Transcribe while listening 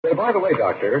Say, by the way,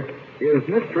 Doctor, is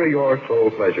mystery your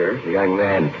sole pleasure? Young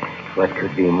man, what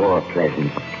could be more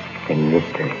pleasant than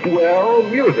mystery? Well,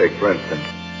 music, for instance.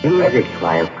 Music,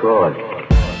 why, of course.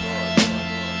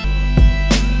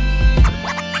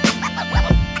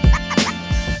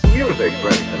 Music, for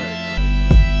instance.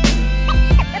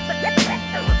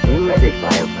 Music,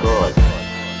 why, of course.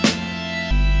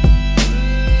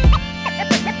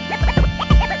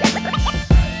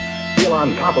 Feel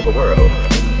on top of the world.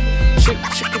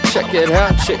 Check it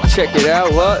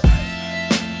out, what?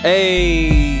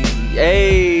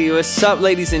 Hey, what's up,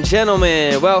 ladies and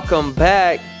gentlemen? Welcome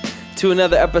back to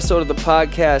another episode of the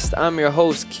podcast. I'm your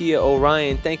host, Kia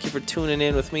Orion. Thank you for tuning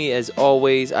in with me, as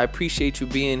always. I appreciate you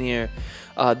being here.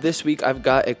 This week, I've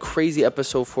got a crazy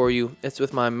episode for you. It's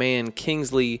with my man,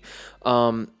 Kingsley,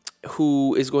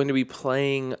 who is going to be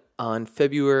playing on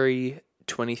February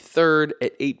 23rd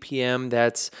at 8 p.m.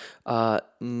 That's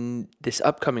this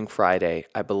upcoming Friday,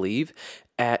 I believe,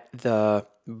 at the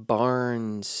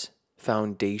Barnes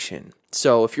Foundation.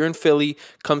 So if you're in Philly,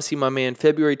 come see my man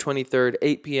February 23rd,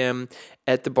 8 p.m.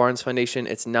 at the Barnes Foundation.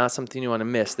 It's not something you want to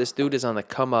miss. This dude is on the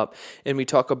come up, and we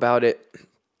talk about it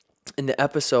in the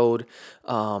episode.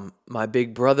 My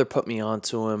big brother put me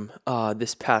onto him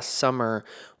this past summer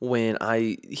when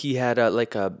he had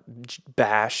a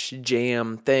bash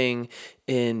jam thing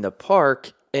in the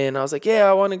park, and I was like, yeah,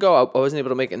 I want to go. I wasn't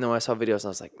able to make it, and then I saw videos, and I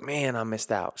was like, man, I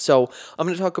missed out. So I'm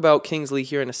going to talk about Kingsley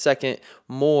here in a second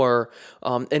more,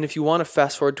 and if you want to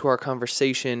fast forward to our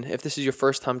conversation, if this is your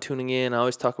first time tuning in, I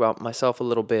always talk about myself a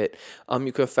little bit.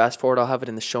 You can fast forward. I'll have it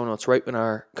in the show notes right when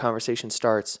our conversation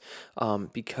starts,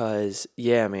 because,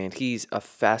 yeah, man, he's a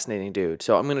fascinating dude.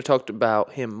 So I'm going to talk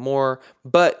about him more,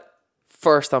 but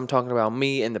first, I'm talking about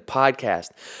me and the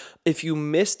podcast. If you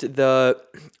missed the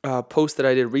post that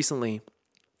I did recently,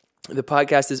 the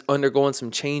podcast is undergoing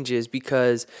some changes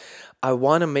because I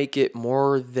want to make it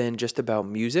more than just about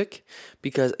music,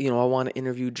 because, I want to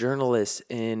interview journalists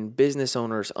and business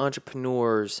owners,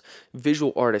 entrepreneurs,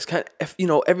 visual artists,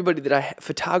 everybody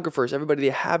photographers, everybody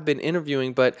that I have been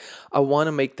interviewing, but I want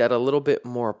to make that a little bit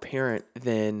more apparent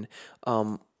than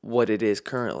what it is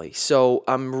currently. So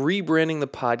I'm rebranding the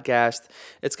podcast.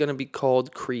 It's going to be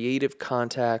called Creative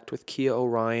Contact with Kia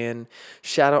Orion.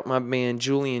 Shout out my man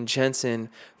Julian Jensen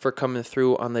for coming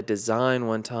through on the design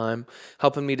one time,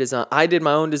 helping me design. I did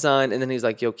my own design, and then he's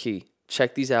like, yo, Key,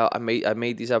 check these out. I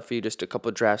made these up for you, just a couple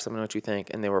of drafts. Let me know what you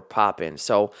think. And they were popping.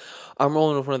 So I'm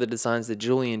rolling with one of the designs that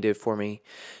Julian did for me.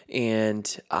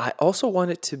 And I also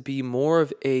want it to be more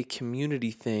of a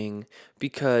community thing,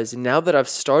 because now that I've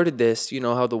started this,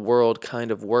 how the world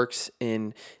kind of works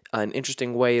in an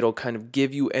interesting way. It'll kind of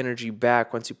give you energy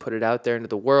back once you put it out there into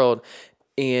the world.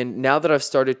 And now that I've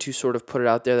started to sort of put it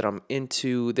out there that I'm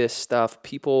into this stuff,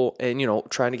 people, and,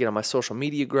 trying to get on my social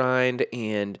media grind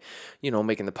and,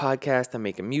 making the podcast and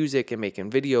making music and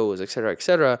making videos, et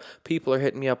cetera, people are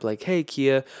hitting me up like, hey,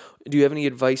 Kia, do you have any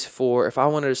advice for if I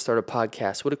wanted to start a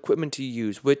podcast? What equipment do you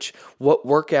use? What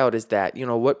workout is that?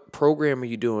 What program are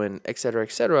you doing, et cetera,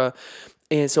 et cetera.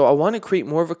 And so I want to create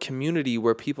more of a community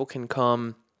where people can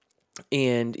come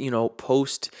and,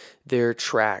 post their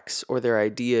tracks or their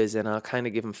ideas, and I'll kind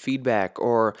of give them feedback,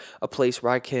 or a place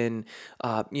where I can,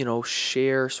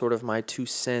 share sort of my 2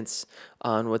 cents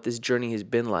on what this journey has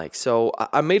been like. So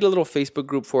I made a little Facebook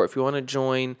group for it. If you want to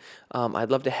join, I'd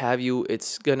love to have you.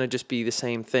 It's going to just be the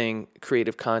same thing,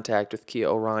 Creative Contact with Kia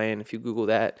Orion, if you Google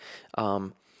that.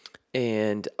 Or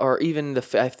even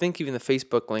I think even the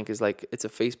Facebook link is it's a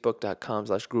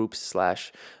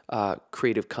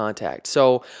facebook.com/groups/creative contact.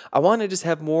 So I want to just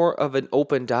have more of an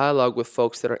open dialogue with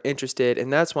folks that are interested.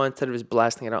 And that's why, instead of just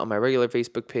blasting it out on my regular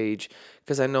Facebook page,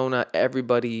 because I know not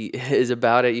everybody is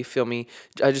about it, you feel me?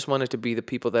 I just want it to be the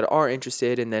people that are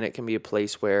interested, and then it can be a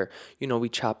place where, we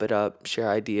chop it up, share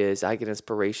ideas, I get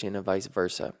inspiration, and vice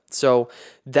versa. So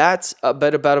that's a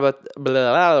bit about the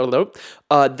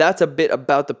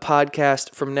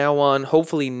podcast. From now on,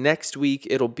 hopefully next week,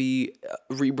 it'll be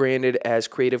rebranded as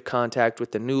Creative Contact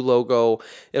with the new logo.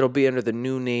 It'll be under the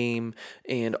new name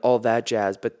and all that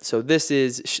jazz. But so this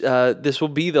will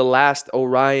be the last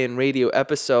Orion Radio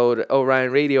episode,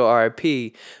 Orion Radio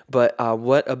RIP. But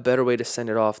what a better way to send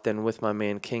it off than with my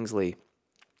man Kingsley.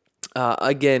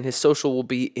 Again, his social will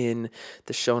be in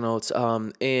the show notes.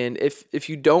 And if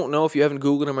you don't know, if you haven't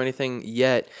Googled him or anything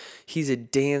yet, he's a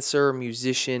dancer,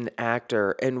 musician,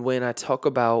 actor. And when I talk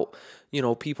about,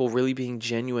 people really being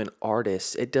genuine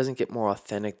artists, it doesn't get more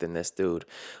authentic than this dude.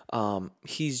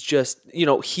 He's just,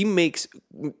 he makes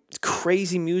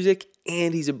crazy music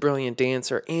and he's a brilliant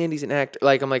dancer, and he's an actor.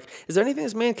 Like, I'm like, is there anything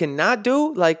this man cannot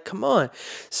do? Like, come on.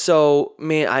 So,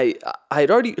 man, I had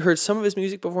already heard some of his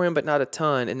music beforehand, but not a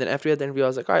ton. And then after we had the interview, I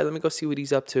was like, all right, let me go see what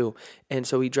he's up to. And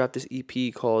so he dropped this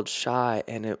EP called Shy,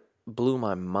 and it blew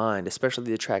my mind,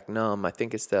 especially the track Numb. I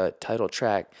think it's the title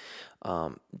track.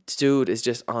 Dude is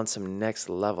just on some next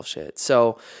level shit.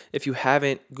 So if you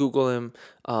haven't, Google him.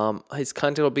 His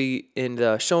content will be in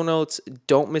the show notes.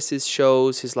 Don't miss his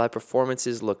shows. His live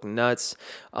performances look nuts.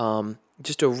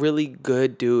 Just a really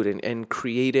good dude and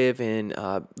creative and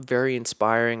very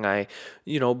inspiring. I,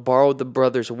 borrowed the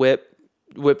brother's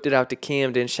whipped it out to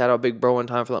Camden. Shout out Big Bro one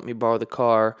time for letting me borrow the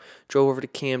car. Drove over to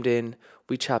Camden.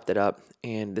 We chopped it up,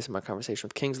 and this is my conversation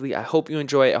with Kingsley. I hope you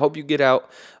enjoy it. I hope you get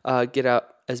out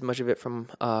as much of it from.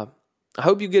 I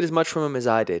hope you get as much from him as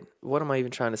I did. What am I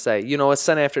even trying to say? It's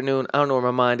Sunday afternoon. I don't know where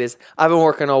my mind is. I've been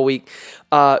working all week.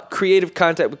 Creative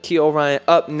Contact with Kia Orion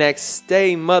up next.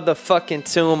 Stay motherfucking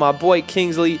tuned. My boy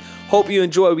Kingsley. Hope you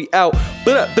enjoy. We out.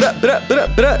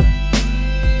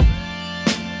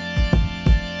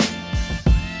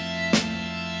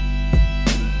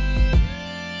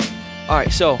 All right,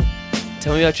 so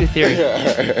tell me about your theory.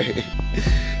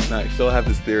 Nice. So I have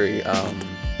this theory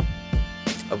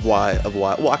of why.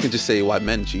 Well, I can just say why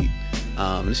men cheat.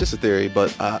 And it's just a theory,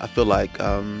 but I feel like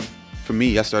for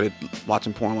me, I started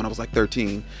watching porn when I was like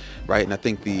 13, right? And I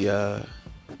think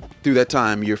through that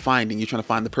time, you're trying to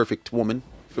find the perfect woman.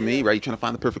 For me, right? You're trying to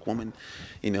find the perfect woman,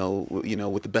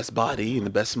 with the best body and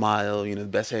the best smile, the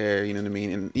best hair, you know what I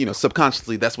mean? And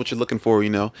subconsciously, that's what you're looking for,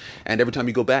 And every time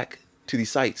you go back to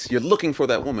these sites, you're looking for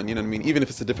that woman, you know what I mean? Even if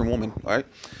it's a different woman, all right?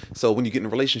 So when you get in a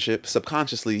relationship,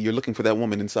 subconsciously, you're looking for that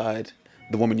woman inside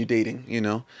the woman you're dating,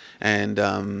 and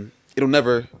you'll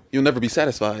never be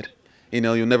satisfied.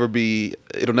 It'll never be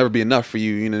enough for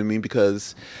you, you know what I mean?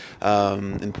 Because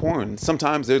in porn,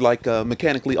 sometimes they're like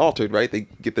mechanically altered, right? They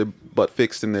get their butt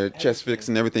fixed and their chest fixed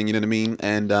and everything, you know what I mean?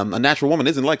 And a natural woman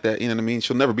isn't like that, you know what I mean?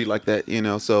 She'll never be like that,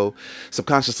 So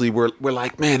subconsciously we're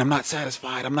like, man, I'm not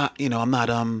satisfied. I'm not getting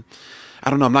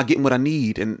what I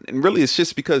need. And really it's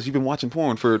just because you've been watching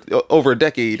porn for over a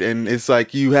decade, and it's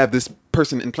like you have this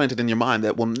person implanted in your mind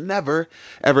that will never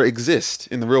ever exist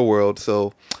in the real world.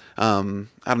 So I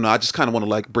don't know, I just kind of want to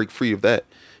like break free of that,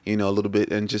 a little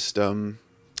bit, and just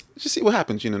see what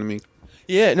happens, you know what I mean?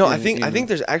 Yeah, no, I think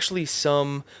there's actually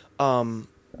some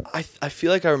I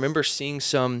feel like I remember seeing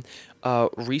some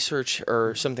research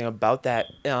or something about that,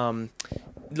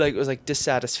 like it was like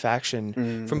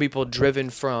dissatisfaction from people driven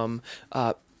from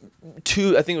I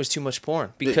think it was too much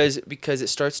porn, because it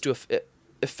starts to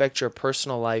affect your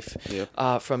personal life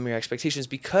from your expectations,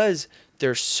 because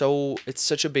it's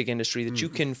such a big industry that you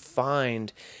can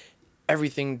find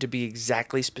everything to be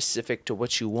exactly specific to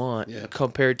what you want,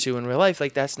 compared to in real life.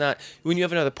 Like, that's not, when you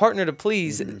have another partner to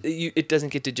please, it doesn't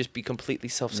get to just be completely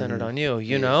self-centered on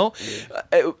you, know?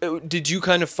 Did you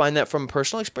kind of find that from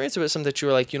personal experience, or was it something that you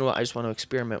were like, you know what, I just want to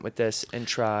experiment with this and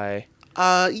try?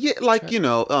 I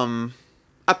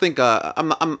think I'm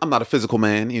not a physical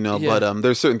man, but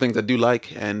there's certain things I do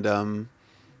like, and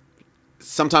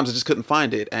sometimes I just couldn't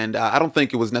find it, and I don't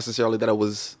think it was necessarily that I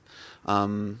was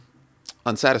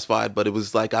unsatisfied, but it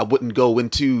was like I wouldn't go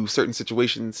into certain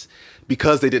situations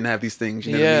because they didn't have these things,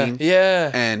 you know what I mean? Yeah.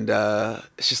 And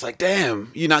it's just like,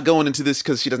 damn, you're not going into this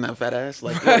because she doesn't have a fat ass,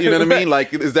 like, you know what I mean?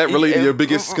 Like, is that really your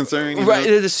biggest concern? Right,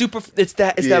 it's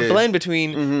that blend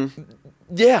between.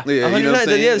 Yeah, 100%.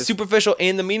 The superficial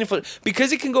and the meaningful,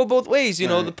 because it can go both ways.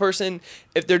 The person,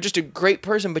 if they're just a great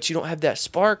person, but you don't have that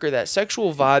spark or that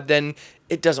sexual vibe, then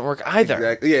it doesn't work either.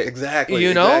 Exactly. Yeah, exactly.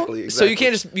 Exactly. So you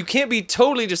can't be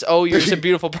totally just, oh, you're just a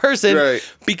beautiful person,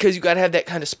 right? Because you got to have that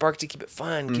kind of spark to keep it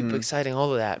fun, keep it exciting,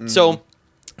 all of that. So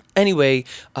anyway,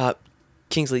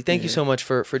 Kingsley, thank you so much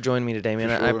for joining me today, man.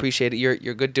 Sure. I appreciate it. You're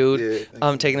a good dude.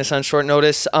 Taking us on short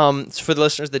notice. For the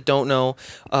listeners that don't know,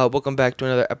 welcome back to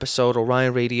another episode of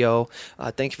Orion Radio.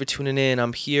 Thank you for tuning in.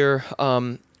 I'm here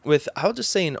with, I'll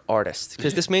just say, an artist,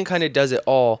 because this man kind of does it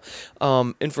all.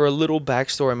 And for a little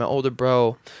backstory, my older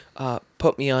bro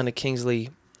put me on to Kingsley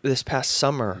this past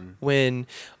summer when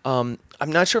I'm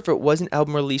not sure if it was an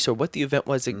album release or what the event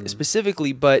was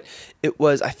specifically, but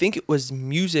I think it was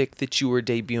music that you were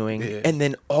debuting, and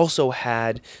then also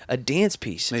had a dance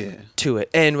piece to it.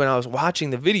 And when I was watching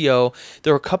the video,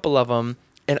 there were a couple of them,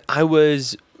 and I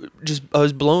was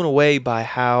blown away by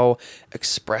how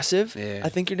expressive I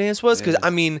think your dance was. Because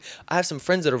I have some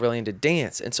friends that are really into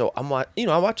dance, and so I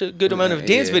watch a good amount of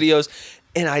dance videos.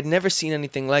 And I'd never seen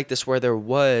anything like this, where there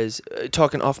was,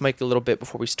 talking off mic a little bit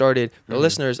before we started, the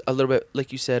listeners, a little bit,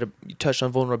 like you said, you touched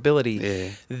on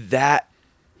vulnerability. That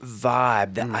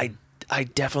vibe that I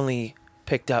definitely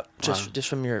picked up just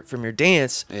from your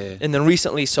dance. Yeah. And then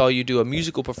recently saw you do a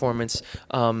musical performance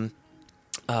at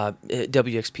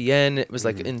WXPN. It was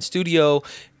like in the studio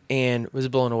and was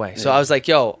blown away. So I was like,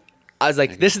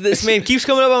 this man keeps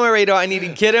coming up on my radar. I need to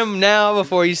get him now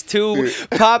before he's too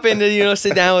popping to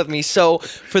sit down with me. So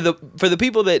for the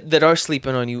people that are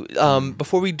sleeping on you,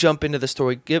 before we jump into the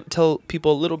story, tell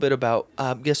people a little bit about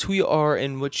who you are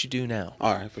and what you do now.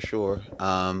 All right, for sure.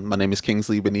 My name is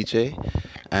Kingsley Beniche,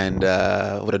 and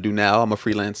what I do now, I'm a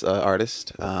freelance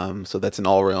artist. So that's in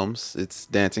all realms. It's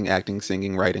dancing, acting,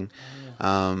 singing, writing.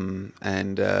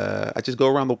 And I just go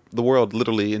around the world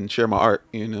literally and share my art,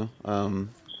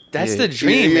 That's the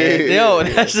dream,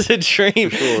 man. That's the dream.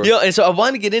 Sure. And so I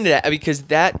want to get into that because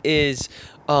that is,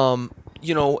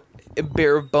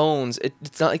 bare bones.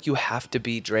 It's not like you have to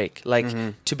be Drake. Like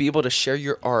to be able to share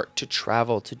your art, to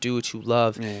travel, to do what you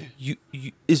love, you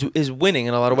is winning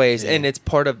in a lot of ways. And it's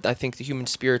part of, I think, the human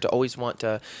spirit to always want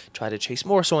to try to chase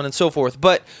more, so on and so forth.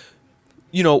 But,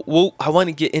 I want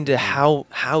to get into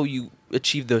how you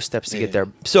achieve those steps to get there.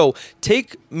 So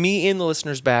take me and the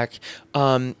listeners back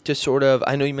to sort of,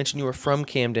 I know you mentioned you were from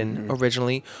Camden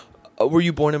originally. Were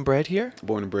you born and bred here?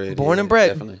 Born and bred. Born and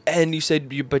bred. Definitely. And you said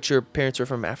but your parents are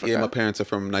from Africa? Yeah, my parents are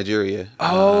from Nigeria.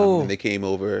 Oh. And they came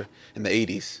over in the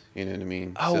 80s, you know what I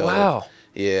mean? Oh, wow.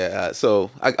 Yeah, so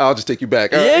I'll just take you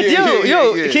back.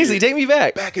 Kingsley, take me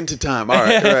back. Back into time. All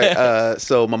right.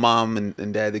 So my mom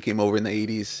and dad, they came over in the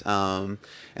 80s,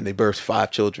 and they birthed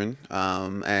 5 children.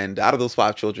 And out of those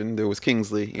 5 children, there was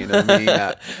Kingsley, you know what I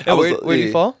mean? Where do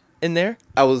you fall in there?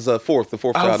 I was the fourth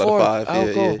child out of 5.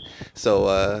 Oh, cool. Yeah.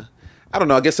 So, I don't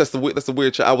know. I guess that's the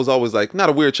weird child. I was always like, not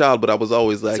a weird child, but I was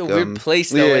always like, it's a weird place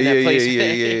though. In that place.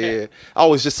 Yeah. I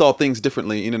always just saw things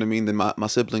differently, you know what I mean, than my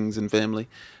siblings and family.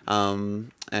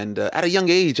 And at a young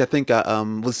age, I think I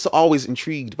was always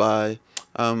intrigued by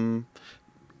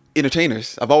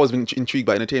entertainers. I've always been intrigued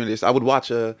by entertainers. I would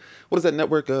watch what is that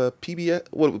network? PBS.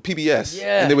 PBS.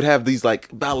 Yeah. And they would have these like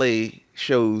ballet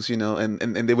shows, and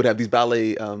they would have these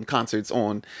ballet concerts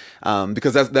on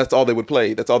because that's all they would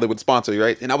play. That's all they would sponsor,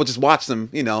 right? And I would just watch them,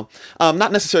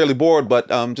 not necessarily bored, but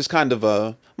just kind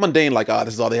of mundane, like,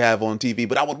 this is all they have on TV.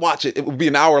 But I would watch it. It would be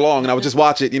an hour long, and I would just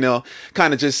watch it,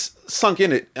 kind of just sunk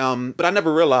in it. But I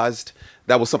never realized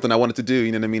that was something I wanted to do.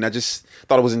 You know what I mean? I just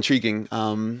thought it was intriguing.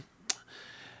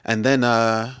 And then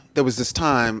there was this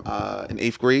time in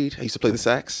 8th grade, I used to play the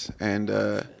sax, and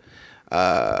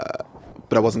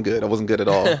but I wasn't good. I wasn't good at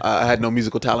all. I had no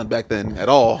musical talent back then at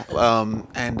all.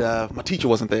 And my teacher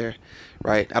wasn't there,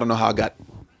 right? I don't know how I got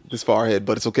this far ahead,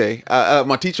 but it's okay.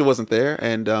 My teacher wasn't there,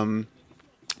 and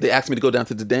they asked me to go down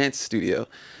to the dance studio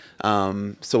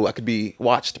so I could be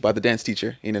watched by the dance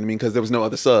teacher, you know what I mean? Because there was no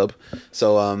other sub.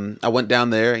 So I went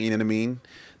down there, you know what I mean?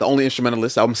 The only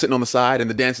instrumentalist. I'm sitting on the side, and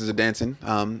the dancers are dancing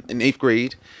in 8th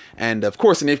grade. And, of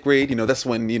course, in 8th grade, that's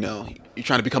when, you're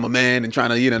trying to become a man and trying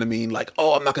to, you know what I mean? Like,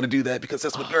 I'm not going to do that because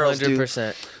that's what girls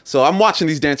 100%. do. So I'm watching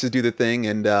these dancers do their thing,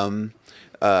 and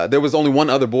there was only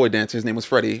one other boy dancer. His name was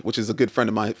Freddie, which is a good friend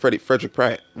of mine, Frederick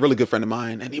Pratt, really good friend of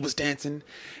mine. And he was dancing,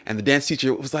 and the dance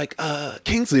teacher was like,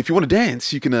 Kingsley, if you want to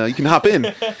dance, you can hop in.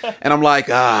 And I'm like,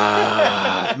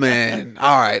 man,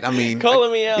 all right. I mean,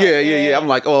 calling me out. Yeah. I'm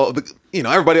like,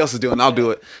 everybody else is doing it, I'll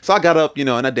do it. So I got up,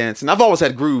 and I danced. And I've always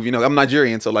had groove, I'm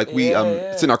Nigerian, so like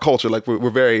it's in our culture. Like we're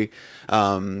very,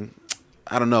 I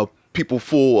don't know, people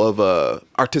full of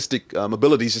artistic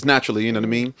abilities just naturally, you know what I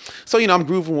mean? So, I'm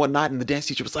grooving and whatnot, and the dance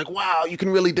teacher was like, wow, you can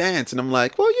really dance. And I'm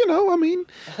like, well, I mean,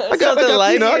 I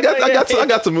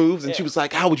got some moves. And she was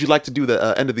like, how would you like to do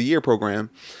the end of the year program?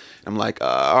 I'm like,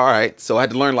 all right. So I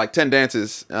had to learn like 10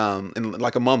 dances in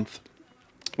like a month.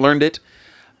 Learned it.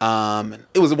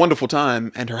 It was a wonderful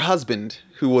time. And her husband,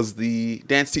 who was the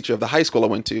dance teacher of the high school I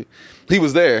went to, he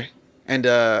was there. And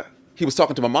he was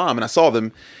talking to my mom, and I saw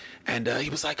them. And he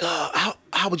was like, how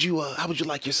would you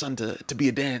like your son to be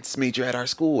a dance major at our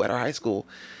high school?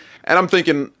 And I'm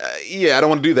thinking, I don't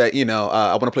want to do that.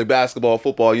 I want to play basketball,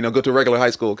 football, go to a regular high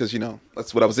school because,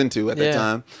 that's what I was into at that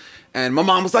time. And my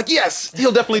mom was like, yes,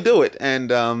 he'll definitely do it.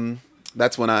 And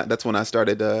that's when I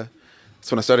started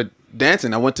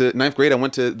dancing. I went to 9th grade. I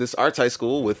went to this arts high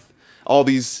school with all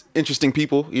these interesting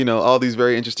people, all these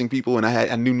very interesting people. And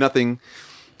I knew nothing.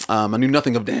 I knew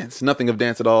nothing of dance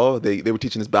at all. They were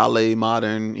teaching us ballet,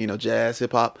 modern, jazz,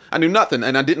 hip hop. I knew nothing,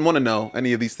 and I didn't want to know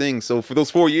any of these things. So for those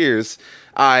 4 years,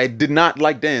 I did not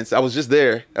like dance. I was just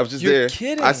there. You're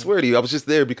kidding. I swear to you, I was just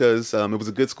there because it was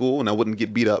a good school and I wouldn't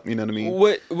get beat up. You know what I mean?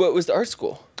 What was the art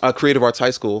school? Creative Arts High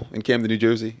School in Camden, New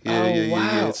Jersey. Yeah.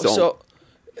 Wow. So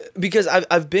because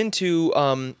I've been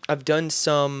to I've done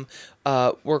some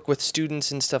work with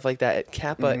students and stuff like that at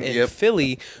Kappa in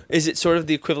Philly. Is it sort of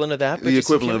the equivalent of that? The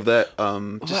equivalent of that,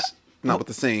 just not with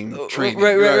the same training.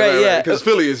 Right, yeah. Because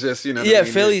Philly is just, you know. Yeah,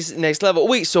 Philly's next level.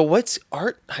 Wait, so what's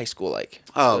art high school like?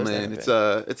 Oh man, it's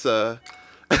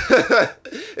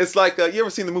it's like you ever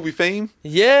seen the movie Fame?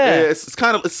 Yeah, it's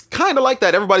kind of like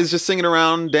that. Everybody's just singing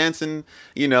around, dancing,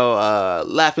 you know,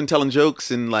 laughing, telling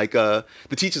jokes, and like the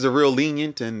teachers are real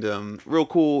lenient and real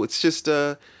cool. It's just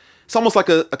it's almost like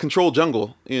a controlled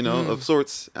jungle, you know, of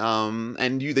sorts.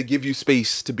 And they give you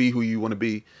space to be who you want to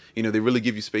be. You know, they really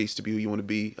give you space to be who you want to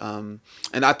be. And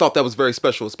I thought that was very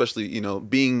special, especially, you know,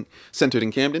 being centered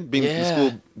in Camden, the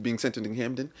school being centered in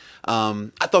Camden.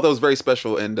 I thought that was very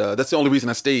special. And that's the only reason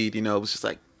I stayed, you know. It was just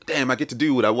like, damn, I get to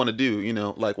do what I want to do, you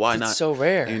know, like, why not? It's so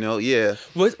rare. You know, yeah.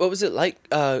 What was it like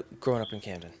growing up in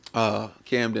Camden?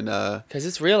 Camden. Because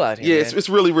it's real out here. Yeah, man. it's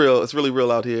really real. It's really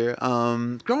real out here.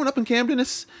 Growing up in Camden,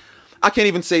 I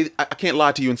can't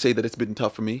lie to you and say that it's been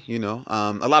tough for me, you know.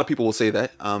 A lot of people will say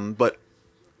that, but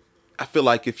I feel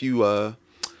like if you know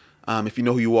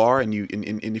who you are and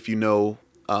if you know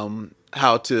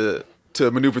how to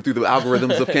maneuver through the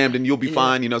algorithms of Camden, you'll be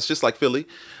fine. You know, it's just like Philly.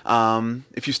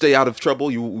 If you stay out of trouble,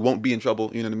 you won't be in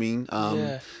trouble. You know what I mean?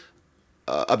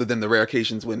 Other than the rare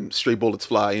occasions when stray bullets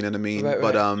fly. You know what I mean? Right.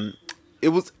 But it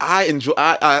was,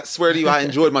 I swear to you, I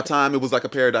enjoyed my time. It was like a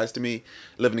paradise to me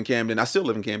living in Camden. I still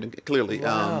live in Camden, clearly.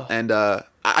 Wow. And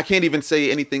I can't even say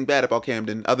anything bad about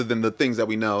Camden other than the things that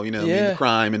we know, you know, I mean, the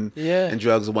crime and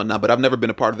drugs and whatnot. But I've never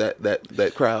been a part of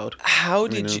that crowd. How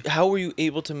were you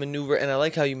able to maneuver? And I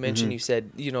like how you mentioned, you said,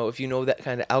 you know, if you know that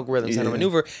kind of algorithms, how to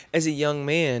maneuver as a young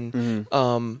man,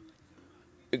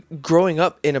 growing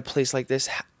up in a place like this,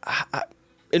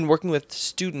 and working with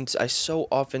students, I so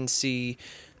often see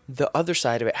the other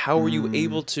side of it. How were you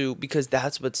able to, because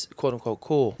that's what's quote unquote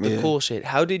cool, the cool shit.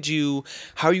 How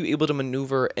are you able to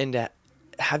maneuver and to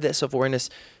have that self-awareness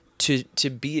to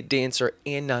be a dancer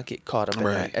and not get caught up in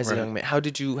that as a young man? How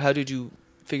did you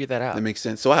figure that out? That makes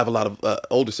sense. So I have a lot of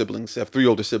older siblings. I have 3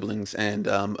 older siblings, and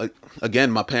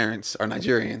again, my parents are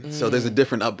Nigerian, so there's a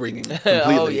different upbringing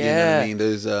completely. You know what I mean?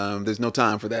 There's no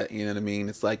time for that. You know what I mean?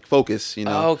 It's like focus. You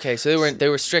know. Oh, okay, so they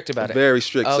were strict about it. Very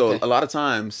strict. Okay. So a lot of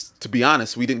times, to be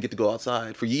honest, we didn't get to go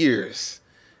outside for years.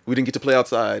 We didn't get to play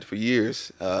outside for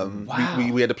years. Wow.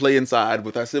 We had to play inside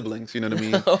with our siblings. You know what I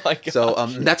mean? Oh my God. So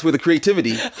that's where the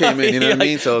creativity came in. You know what I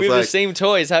mean? So we it's have like the same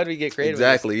toys. How do we get creative?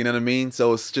 Exactly. You know what I mean?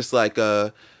 So it's just like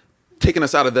taking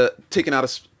us out of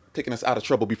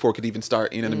trouble before it could even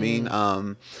start. You know what I mean?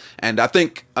 And I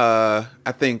think my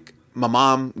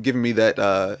mom giving me me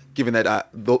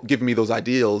those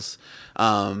ideals.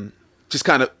 Just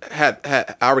kind of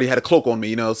I already had a cloak on me,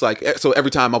 you know. It's like, so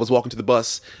every time I was walking to the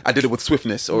bus, I did it with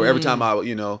swiftness, or every time I,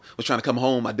 you know, was trying to come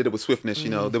home, I did it with swiftness. You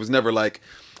know, there was never like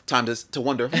time to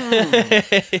wonder,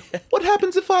 what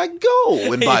happens if I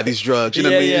go and buy these drugs? You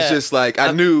know what I mean? It's just like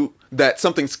I knew that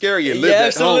something scarier lived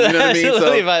at home. You know what I mean?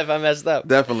 Absolutely, So if I messed up.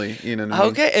 definitely, you know what I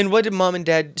mean? Okay, and what did mom and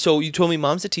dad? So you told me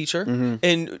mom's a teacher,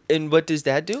 and what does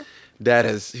dad do? Dad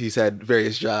he's had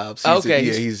various jobs.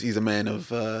 He's a man of.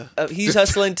 He's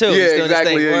hustling too. Yeah, he's doing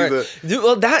exactly. His thing. Dude,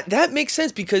 well, that makes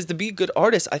sense, because to be a good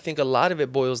artist, I think a lot of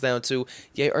it boils down to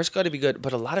art's got to be good,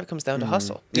 but a lot of it comes down to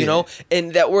hustle. You know,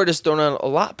 and that word is thrown out a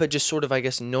lot, but just sort of, I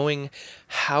guess, knowing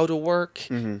how to work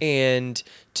and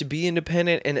to be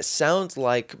independent. And it sounds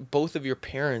like both of your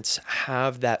parents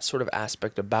have that sort of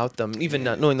aspect about them, even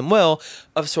not knowing them well,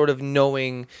 of sort of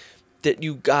knowing that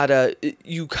you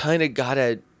kind of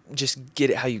gotta just get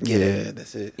it how you get it. Yeah,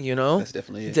 that's it. You know? That's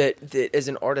definitely it. That as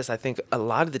an artist, I think a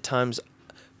lot of the times,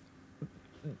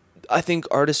 I think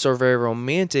artists are very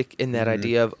romantic in that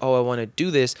idea of, I want to do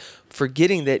this,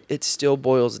 forgetting that it still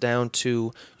boils down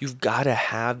to you've got to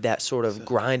have that sort of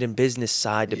grind and business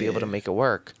side to be able to make it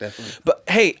work. Definitely. But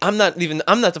hey, I'm not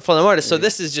the full-time artist, so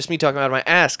this is just me talking out of my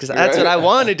ass, because that's what I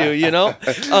want to do, you know?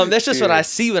 That's just what I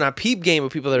see when I peep game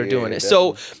with people that are doing it.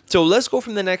 Definitely. So let's go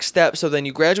from the next step. So then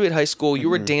you graduate high school, you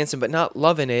were dancing but not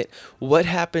loving it. What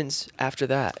happens after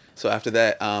that? So after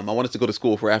that, I wanted to go to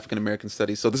school for African American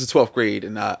studies. So this is 12th grade,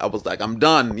 and I was like, I'm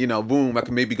done. You know, boom, I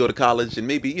can maybe go to college and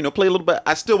maybe, you know, play a little bit.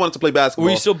 I still wanted to play basketball.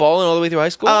 Were you still balling all the way through high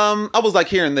school? I was like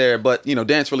here and there, but you know,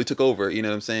 dance really took over. You know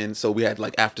what I'm saying? So we had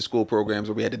like after school programs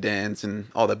where we had to dance and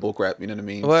all that bullcrap. You know what I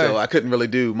mean? Word. So I couldn't really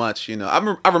do much. You know,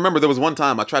 I remember there was one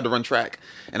time I tried to run track,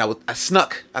 and I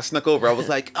snuck over. I was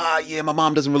like, my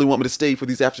mom doesn't really want me to stay for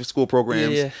these after school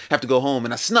programs. Have to go home,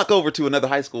 and I snuck over to another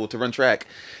high school to run track,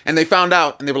 and they found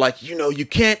out, and they were like, you know, you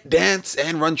can't dance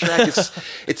and run track.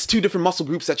 It's 2 different muscle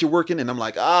groups that you're working, and I'm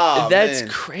like, that's man.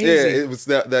 crazy. Yeah, it was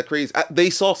that crazy. They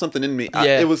saw something something in me.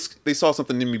 Yeah. They saw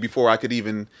something in me before I could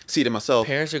even see it in myself.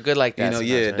 Parents are good like that. You know,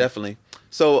 sometimes, yeah, man. definitely.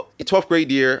 So 12th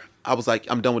grade year, I was like,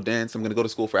 I'm done with dance. I'm going to go to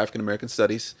school for African American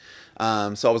Studies.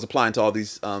 So I was applying to all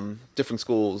these different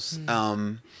schools.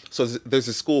 So there's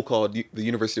a school called the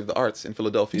University of the Arts in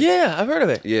Philadelphia. Yeah, I've heard of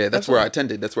it. Yeah, that's where I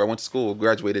attended. That's where I went to school,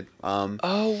 graduated.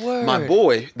 Oh, word. My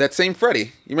boy, that same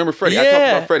Freddie. You remember Freddie? I Yeah,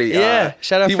 talked about Freddie. yeah.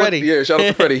 Shout out he Freddie. Shout out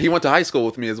to Freddie. He went to high school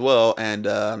with me as well,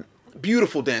 and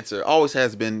beautiful dancer. Always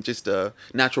has been, just a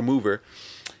natural mover.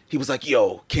 He was like,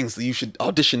 "Yo, Kingsley, you should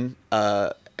audition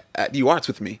at UArts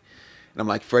with me." And I'm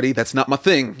like, Freddie, that's not my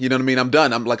thing. You know what I mean? I'm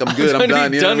done. I'm good. I'm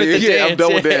done. You know what I mean? Yeah, I'm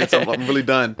done with dance. I'm really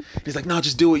done. He's like, no,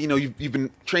 just do it. You know, you've been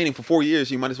training for 4 years.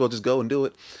 You might as well just go and do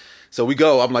it. So we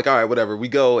go. I'm like, all right, whatever. We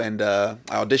go, and I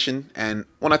audition. And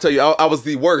when I tell you, I was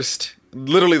the worst,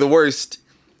 literally the worst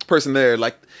person there.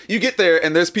 Like, you get there,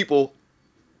 and there's people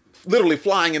literally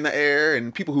flying in the air,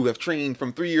 and people who have trained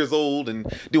from 3 years old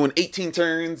and doing 18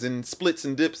 turns and splits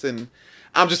and dips. And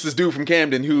I'm just this dude from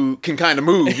Camden who can kind of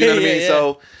move. You know what I mean? Yeah.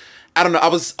 So I don't know.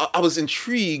 I was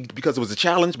intrigued because it was a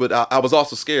challenge, but I was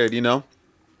also scared, you know.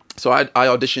 So I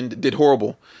auditioned, did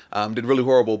horrible, did really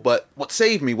horrible. But what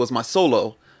saved me was my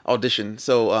solo audition.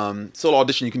 So solo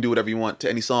audition, you can do whatever you want to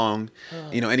any song,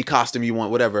 you know, any costume you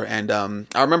want, whatever. And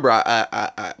I remember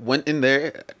I went in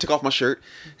there, took off my shirt,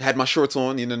 had my shorts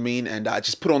on, you know what I mean, and I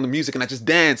just put on the music and I just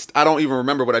danced. I don't even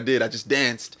remember what I did. I just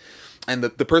danced. And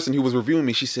the person who was reviewing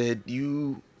me, she said,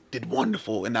 "You did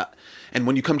wonderful, and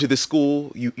when you come to this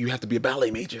school, you have to be a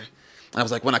ballet major." And I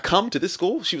was like, when I come to this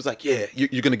school? She was like, yeah,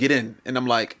 you're gonna get in. And I'm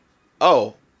like,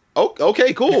 oh,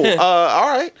 okay, cool, all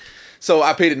right. So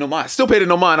I paid it no mind. Still paid it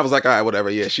no mind. I was like, all right,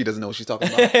 whatever. Yeah, she doesn't know what she's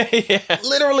talking about. Yeah.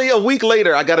 Literally a week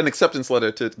later, I got an acceptance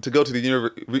letter to go to the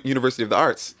University of the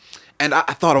Arts, and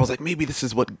I thought, I was like, maybe this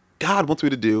is what God wants me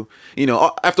to do. You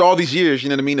know, after all these years, you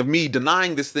know what I mean, of me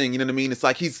denying this thing, you know what I mean. It's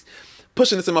like he's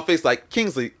pushing this in my face, like,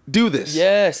 Kingsley, do this.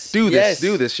 Yes. Do this. Yes.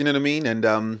 Do this. You know what I mean? And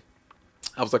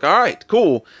I was like, all right,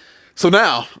 cool. So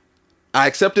now I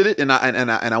accepted it, and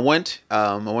I went.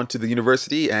 I went to the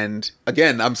university, and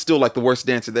again, I'm still like the worst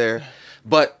dancer there.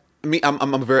 But me,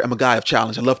 I'm a guy of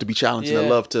challenge. I love to be challenged, and I Yeah.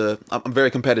 love to. I'm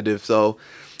very competitive. So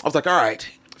I was like, all right,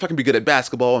 if I can be good at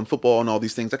basketball and football and all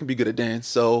these things, I can be good at dance.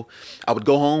 So I would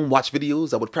go home, watch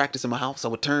videos. I would practice in my house. I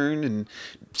would turn and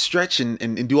stretch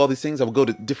and do all these things. I would go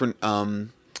to different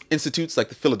institutes like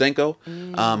the Philadenko.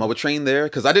 I would train there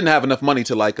because I didn't have enough money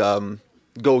to like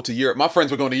go to Europe. My friends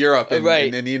were going to Europe, and,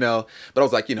 Right. and you know, but I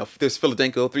was like, you know, there's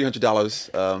Philadenko,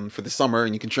 $300 for the summer,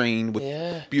 and you can train with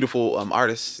Yeah. beautiful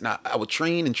artists. And I would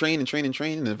train and train and train and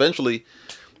train, and eventually,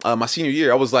 my senior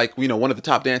year, I was like, you know, one of the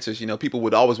top dancers. You know, people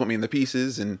would always want me in their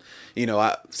pieces, and you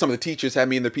know, some of the teachers had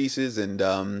me in their pieces, and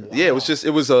yeah, it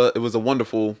was a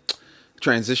wonderful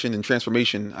transition and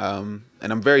transformation,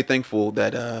 and I'm very thankful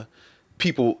that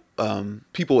people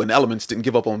and elements didn't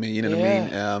give up on me. You know what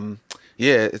I mean?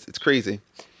 Yeah, it's crazy.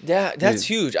 Yeah, that's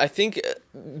huge. I think,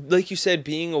 like you said,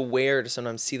 being aware to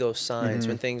sometimes see those signs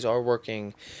when things are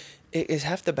working is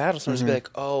half the battle. Sometimes to be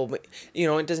like, oh, but, you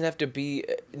know, it doesn't have to be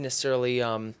necessarily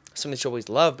something that you always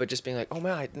love, but just being like, oh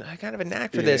man, I kind of have a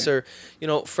knack for this, or you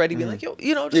know, Freddie being like, yo,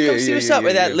 you know, just come see what's up,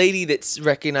 or that lady that's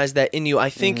recognized that in you. I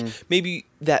think maybe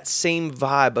that same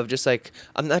vibe of just like,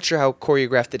 I'm not sure how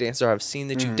choreographed the dances are. I've seen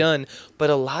that you've done, but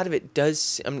a lot of it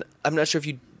does. I'm not sure if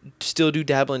you still do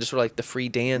dabble in just sort of like the free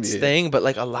dance thing, but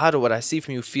like a lot of what I see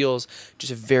from you feels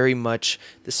just very much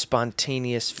the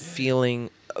spontaneous feeling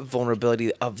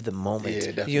vulnerability of the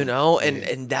moment, you know,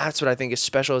 and that's what I think is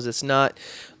special. Is it's not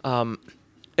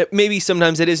maybe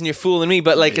sometimes it is and you're fooling me,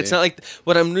 but like it's not like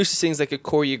what I'm used to seeing is like a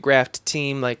choreographed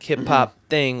team like hip hop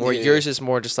thing, where yours is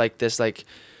more just like this, like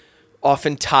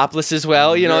often topless as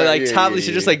well, you know, like topless,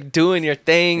 you're just like doing your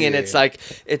thing, and it's like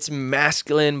it's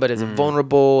masculine but it's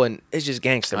vulnerable, and it's just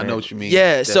gangster, man. I know what you mean.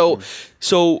 Yeah, Definitely.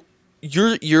 so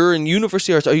you're in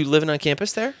University Arts. Are you living on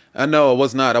campus there? No, I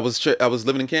was not. I was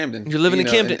living in Camden. You're living in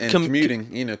Camden. and commuting.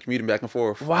 Commuting back and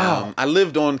forth. Wow. I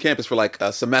lived on campus for like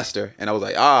a semester, and I was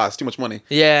like, it's too much money.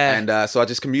 Yeah. And so I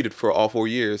just commuted for all 4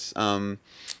 years.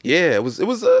 Yeah, it was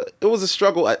a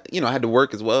struggle. I had to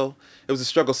work as well. It was a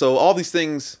struggle. So all these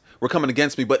things were coming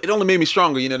against me, but it only made me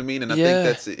stronger. You know what I mean? And I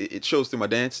think it shows through my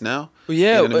dance now.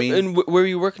 Yeah. You know what I mean? And where were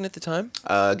you working at the time?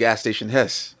 Gas station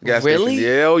Hess. Gas Really?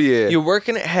 Station. Yeah, oh yeah. You're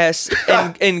working at Hess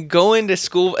and going to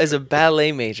school as a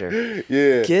ballet major.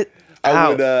 Yeah. Get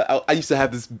out. I used to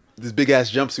have this big ass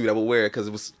jumpsuit I would wear because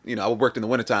it was, I would work in the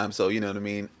wintertime. So, you know what I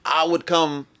mean? I would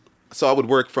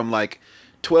work from like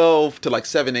 12 to like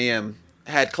 7 a.m.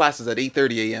 Had classes at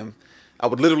 8:30 a.m. I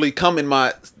would literally come in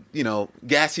my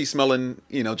gassy smelling,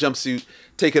 jumpsuit,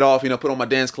 take it off, put on my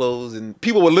dance clothes, and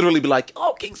people would literally be like,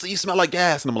 "Oh, Kingsley, you smell like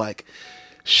gas," and I'm like,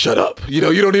 "Shut up, you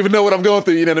don't even know what I'm going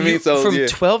through." You know what I mean? So from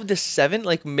 12 to 7,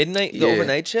 like midnight, the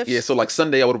overnight shifts. Yeah, so like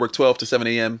Sunday I would work 12 to 7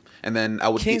 a.m. and then I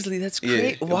would Kingsley, that's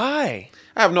great. Why?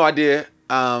 I have no idea.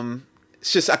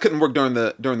 It's just I couldn't work during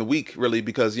the week really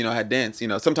because I had dance.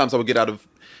 Sometimes I would get out of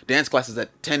dance classes at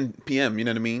 10 p.m. You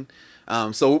know what I mean?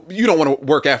 So you don't want to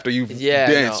work after you've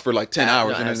danced for like 10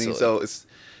 hours. You know what I mean?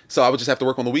 So I would just have to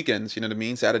work on the weekends. You know what I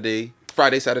mean?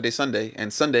 Friday, Saturday, Sunday,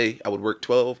 and Sunday I would work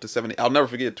 12 to 7. I'll never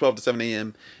forget 12 to 7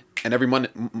 a.m. And every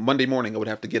Monday morning I would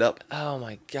have to get up. Oh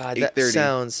my God, that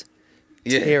sounds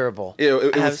terrible. It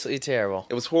was absolutely terrible.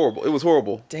 It was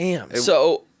horrible. Damn.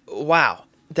 Wow,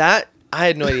 that I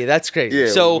had no idea. That's crazy. Yeah.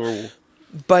 So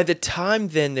by the time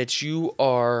then that you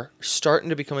are starting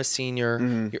to become a senior,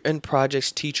 you're in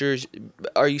projects, teachers,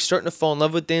 are you starting to fall in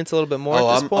love with dance a little bit more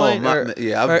at this point? Or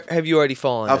have you already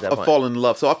fallen at that point? I've fallen in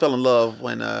love. So I fell in love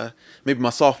when maybe my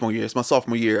sophomore year. It's my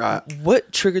sophomore year.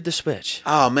 What triggered the switch?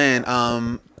 Oh man,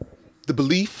 the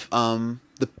belief,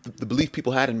 the belief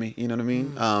people had in me. You know what I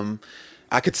mean?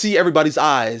 I could see everybody's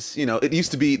eyes. It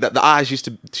used to be that the eyes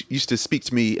used to speak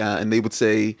to me, and they would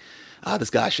say,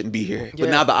 this guy shouldn't be here. But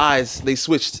now the eyes, they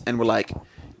switched and were like,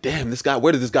 damn, this guy,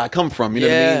 where did this guy come from? You know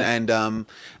what I mean? And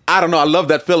I don't know, I love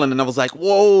that feeling. And I was like,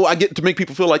 whoa, I get to make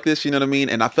people feel like this, you know what I mean?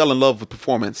 And I fell in love with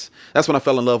performance. That's when I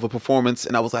fell in love with performance.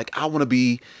 And I was like, I want to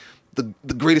be the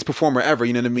greatest performer ever,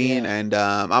 you know what I mean? Yeah. And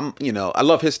I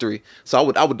love history. So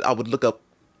I would look up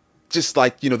just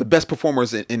like, the best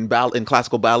performers in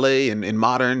classical ballet and in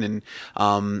modern and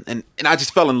I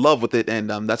just fell in love with it. And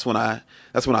that's when I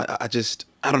just,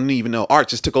 I don't even know, art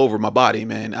just took over my body,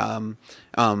 man.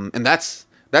 And that's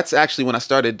actually when I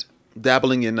started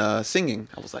dabbling in singing.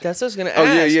 I was like, that's what I was gonna ask.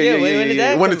 When did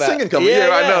that when did singing come?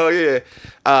 I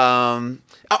know.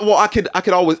 Well, I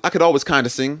could always kind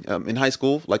of sing in high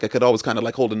school. Like I could always kind of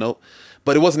like hold a note,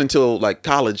 but it wasn't until like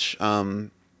college.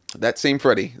 That same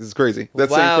Freddie. This is crazy. That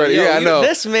same Freddie. I know.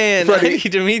 This man, Freddie. I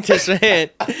need to meet this man.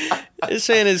 This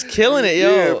man is killing it, yo.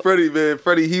 Yeah, Freddie, man.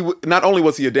 Freddie, he not only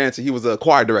was he a dancer, he was a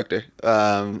choir director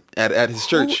at his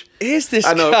church. Who is this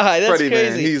guy? That's Freddie,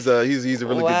 crazy. Man. He's a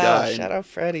really good guy. Shout out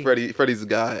Freddie. Freddie's a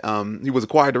guy. He was a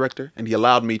choir director, and he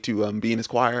allowed me to be in his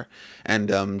choir and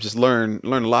just learn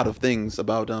a lot of things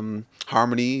about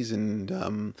harmonies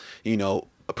and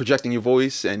projecting your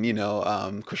voice and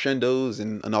crescendos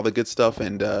and all the good stuff.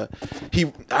 And he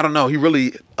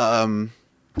really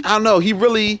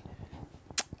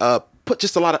put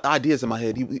just a lot of ideas in my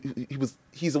head.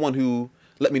 He's the one who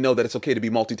let me know that it's okay to be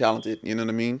multi-talented. You know what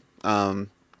I mean?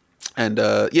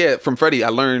 From Freddie I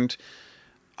learned.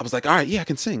 I was like, all right, yeah, I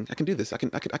can sing. I can do this. I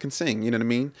can sing. You know what I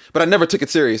mean? But I never took it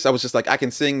serious. I was just like, I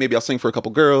can sing. Maybe I'll sing for a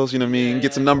couple girls. You know what I mean?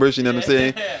 Get some numbers. You know what I'm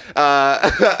saying?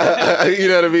 You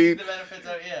know what I mean? The benefits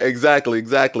are,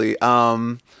 Exactly.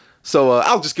 So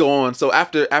I'll just go on. So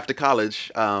after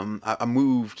college, I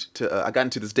moved to. I got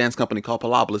into this dance company called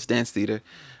Palabolas Dance Theater,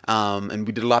 and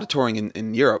we did a lot of touring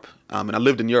in Europe. And I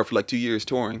lived in Europe for like 2 years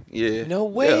touring. Yeah. No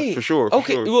way. Yeah, for sure.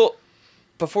 Okay. Well,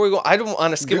 before we go, I don't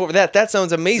want to skip over that. That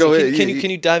sounds amazing. Go ahead. Can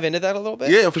you dive into that a little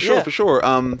bit? Yeah, for sure.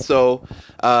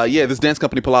 This dance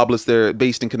company Palabolas, they're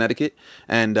based in Connecticut,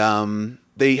 and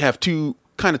they have two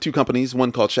companies,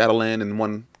 one called Shadowland and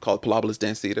one called Palabolas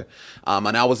Dance Theater.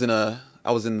 And I was in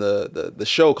the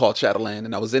show called Shadowland,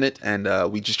 and I was in it,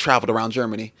 and we just traveled around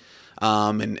Germany,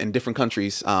 and different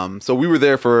countries. So we were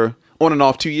there for on and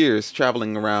off 2 years,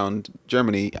 traveling around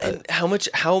Germany. And how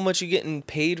much you getting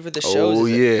paid for the shows? Oh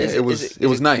it was nice. It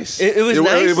was nice.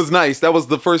 It was nice. That was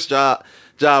the first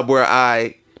job where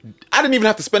I didn't even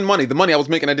have to spend money. The money I was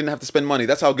making, I didn't have to spend money.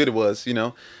 That's how good it was,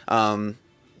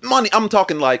 money. I'm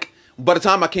talking like by the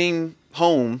time I came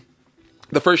home,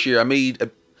 the first year I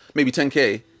made maybe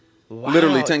 10K. Wow,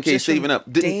 literally 10K saving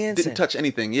up. Dancing. Didn't touch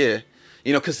anything. Yeah,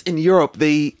 because in Europe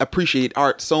they appreciate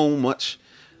art so much.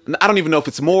 I don't even know if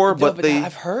it's more, but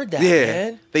I've heard that. Yeah,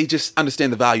 man. They just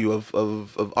understand the value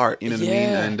of art. You know what I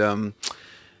mean? And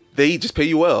they just pay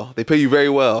you well. They pay you very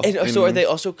well. And so are they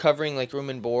also covering like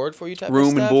room and board for you type of stuff?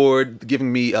 Room and board,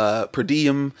 giving me per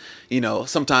diem,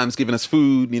 sometimes giving us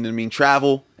food, you know what I mean,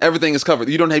 travel. Everything is covered.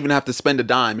 You don't even have to spend a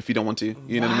dime if you don't want to.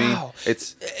 You know what I mean?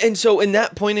 And so in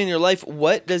that point in your life,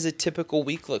 what does a typical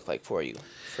week look like for you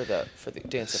for the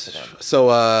dance for them?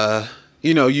 So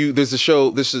there's a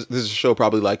show. This is a show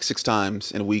probably like 6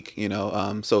 times in a week.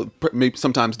 So maybe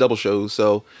sometimes double shows.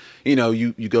 So, you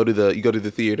go to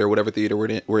the theater, whatever theater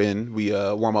we're in. We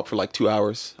warm up for like 2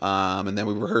 hours, and then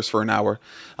we rehearse for an hour,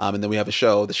 and then we have a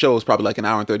show. The show is probably like an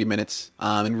hour and 30 minutes,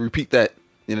 and we repeat that.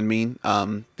 You know what I mean?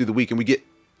 Through the week, and we get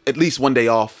at least one day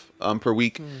off per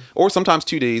week, or sometimes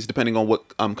 2 days, depending on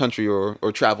what country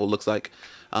or travel looks like.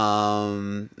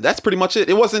 That's pretty much it.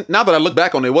 It wasn't, now that I look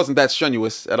back on it, it wasn't that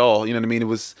strenuous at all. You know what I mean? It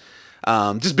was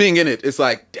just being in it. It's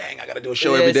like, dang, I got to do a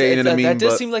show every day. You know what I mean? That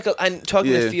does seem like, I'm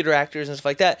talking to theater actors and stuff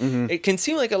like that. It can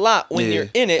seem like a lot when you're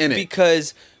in it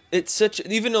because it's such,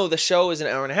 even though the show is an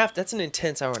hour and a half, that's an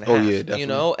intense hour and a half. Yeah, definitely. You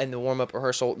know, and the warm up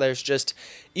rehearsal, there's just,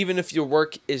 even if your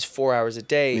work is 4 hours a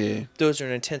day, those are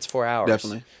an intense 4 hours.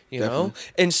 Definitely. You know?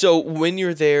 And so when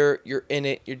you're there, you're in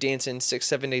it, you're dancing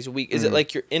 6-7 days a week. Is it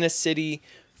like you're in a city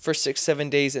for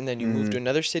 6-7 days and then you move to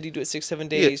another city to do it 6-7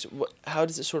 days? How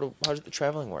does the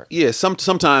traveling work? Yeah,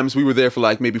 sometimes we were there for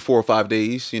like maybe 4 or 5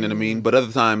 days, you know what I mean? But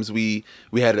other times we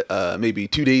had maybe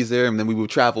 2 days there, and then we would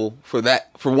travel for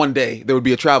 1 day. There would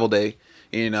be a travel day,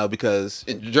 you know, because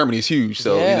Germany is huge,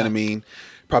 so you know what I mean?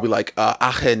 Probably like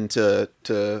Aachen to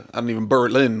I don't even,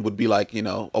 Berlin would be like, you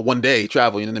know, a 1 day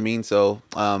travel, you know what I mean? So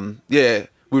we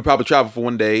would probably travel for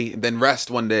 1 day, and then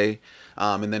rest 1 day,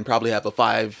 and then probably have a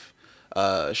 5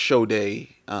 show day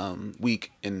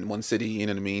week in one city, you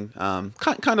know what I mean?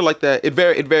 Kind of like that. It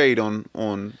varied on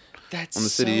the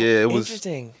city. Yeah, it was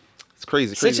interesting. It's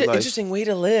crazy. Such an life. interesting way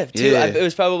to live too. Yeah. It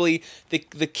was probably the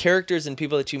characters and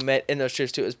people that you met in those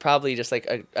trips too. It was probably just like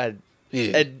a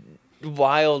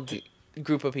wild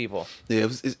group of people. Yeah,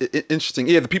 it's interesting.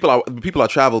 Yeah, the people I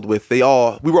traveled with, we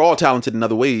were all talented in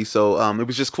other ways. So it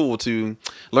was just cool to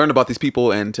learn about these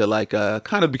people and to like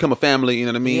kind of become a family. You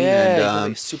know what I mean? Yeah,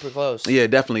 and, super close. Yeah,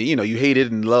 definitely. You know, you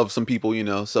hated and loved some people. You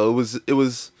know, so it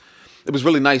was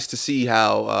really nice to see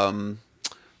how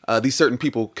these certain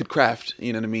people could craft.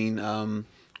 You know what I mean?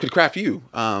 Could craft you.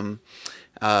 Yeah,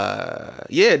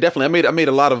 definitely. I made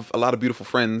a lot of beautiful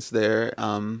friends there.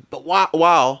 But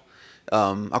while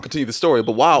I'll continue the story.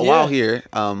 But while here,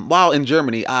 while in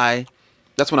Germany,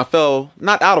 that's when I fell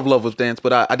not out of love with dance,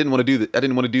 but I didn't want to do that. I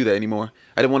didn't want to do that anymore.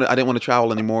 I didn't want to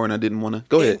travel anymore, and I didn't want to.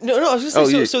 Go ahead. No. I was just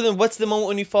saying. So then, what's the moment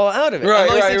when you fall out of it?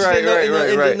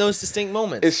 Right. In those distinct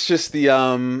moments. It's just the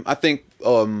I think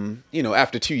you know,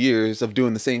 after 2 years of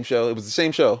doing the same show, it was the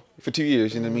same show for 2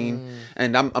 years. You know what I mean?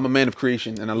 And I'm a man of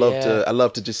creation, and I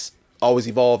love to just always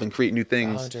evolve and create new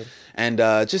things. 100. And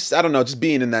just I don't know, just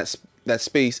being in that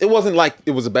space. It wasn't like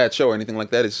it was a bad show or anything like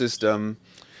that. It's just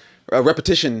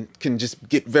repetition can just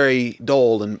get very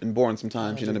dull and boring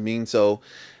sometimes. 100. You know what I mean? So,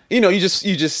 you know,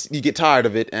 you get tired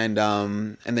of it, and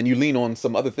then you lean on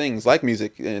some other things like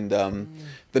music. And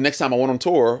the next time I went on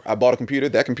tour, I bought a computer.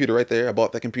 That computer right there. I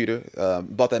bought that computer.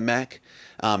 Bought that Mac,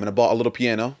 and I bought a little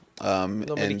piano.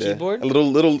 Little keyboard? A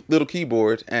little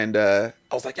keyboard, and I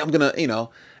was like, I'm gonna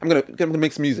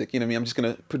make some music. You know what I mean? I'm just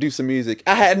gonna produce some music.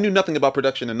 I knew nothing about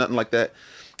production and nothing like that.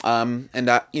 And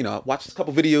I watched a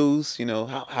couple videos, you know,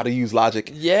 how to use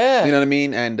Logic. Yeah. You know what I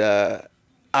mean? And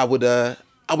I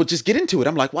would just get into it.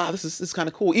 I'm like, wow, this is kind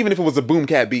of cool. Even if it was a boom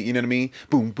cat beat, you know what I mean?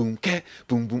 Boom, boom, cat,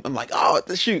 boom, boom. I'm like, oh,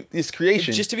 shoot, this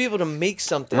creation. Just to be able to make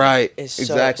something. Right. Is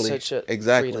such a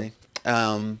exactly.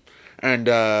 freedom. And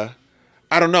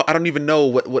I don't know. I don't even know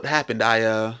what happened.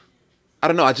 I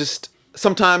don't know. I just,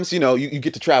 sometimes, you know, you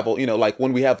get to travel, you know, like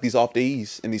when we have these off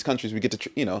days in these countries, we get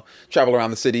to, travel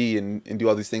around the city and do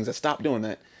all these things. I stopped doing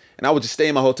that. And I would just stay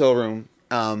in my hotel room.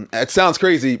 It sounds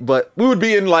crazy, but we would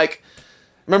be in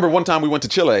remember one time we went to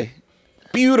Chile.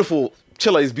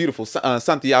 Chile is beautiful.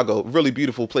 Santiago, really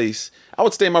beautiful place. I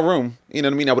would stay in my room. You know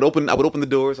what I mean? I would open the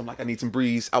doors. I'm like, I need some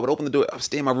breeze. I would open the door. I would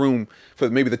stay in my room for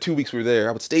maybe the 2 weeks we were there.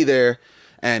 I would stay there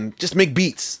and just make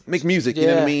beats, make music, you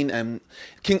know what I mean? And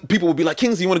people would be like,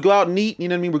 Kingsley, you want to go out and eat? You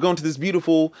know what I mean? We're going to this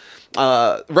beautiful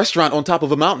restaurant on top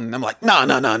of a mountain. I'm like, nah.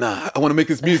 I want to make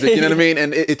this music, you know what I mean?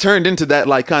 And it turned into that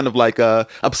kind of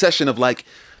obsession of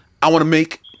I want to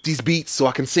make these beats so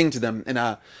I can sing to them.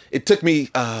 And it took me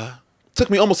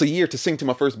almost a year to sing to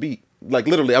my first beat. Like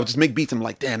literally, I would just make beats and I'm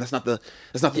like, damn, that's not the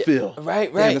feel.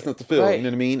 Right. Damn, that's not the feel, right. you know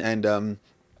what I mean? And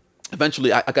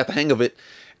eventually I got the hang of it.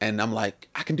 And I'm like,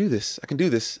 I can do this.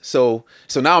 So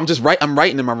now I'm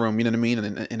writing in my room, you know what I mean?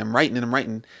 And I'm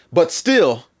writing. But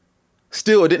still,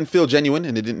 it didn't feel genuine,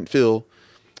 and it didn't feel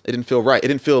right. It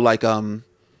didn't feel like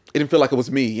it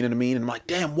was me, you know what I mean? And I'm like,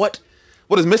 damn, what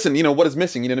is missing? You know, what is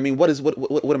missing? You know what I mean?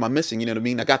 What am I missing? You know what I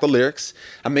mean? I got the lyrics.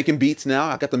 I'm making beats now.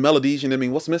 I got the melodies, you know what I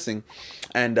mean? What's missing?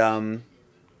 And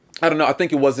I don't know. I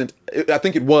think it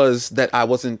was that I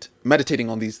wasn't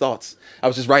meditating on these thoughts. I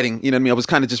was just writing, you know what I mean? I was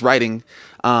kind of just writing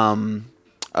down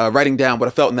what I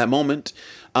felt in that moment,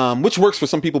 which works for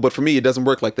some people, but for me, it doesn't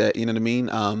work like that. You know what I mean?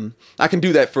 I can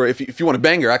do that for, if you want a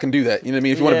banger, I can do that. You know what I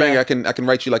mean? If you want a banger, I can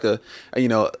write you like a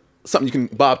something you can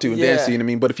bob to and dance to, you know what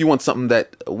I mean? But if you want something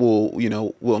that will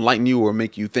enlighten you or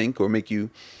make you think or make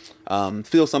you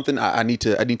feel something, I need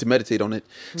to meditate on it.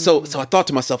 So I thought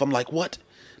to myself, I'm like, what?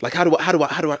 Like, how do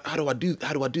I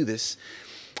do this?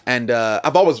 And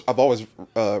I've always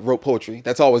wrote poetry.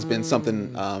 That's always been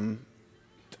something.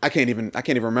 I can't even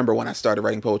remember when I started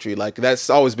writing poetry. Like, that's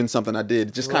always been something I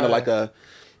did. Just kind of like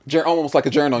almost like a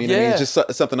journal. You know what I mean? Just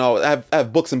something. I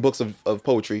have books and books of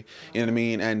poetry. You know what I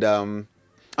mean? And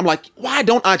I'm like, why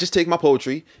don't I just take my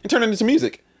poetry and turn it into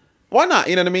music? Why not?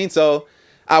 You know what I mean? So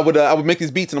I would make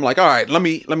these beats, and I'm like, all right, let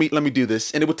me do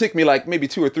this. And it would take me like maybe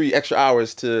 2 or 3 extra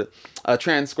hours to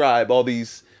transcribe all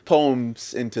these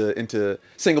poems into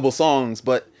singable songs.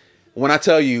 But when I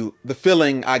tell you the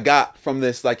feeling I got from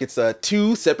this, like, it's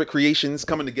 2 separate creations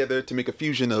coming together to make a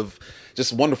fusion of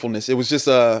just wonderfulness. It was just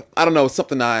I don't know,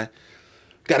 something I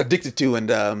got addicted to,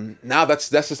 and now that's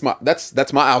just my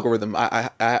algorithm.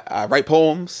 I write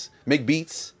poems, make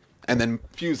beats, and then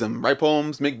fuse them. Write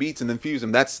poems, make beats, and then fuse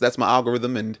them. That's my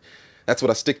algorithm, and that's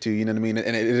what I stick to. You know what I mean?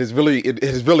 And it has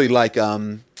really like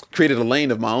created a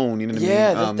lane of my own. You know what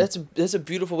I mean? That's a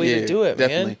beautiful way to do it,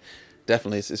 man.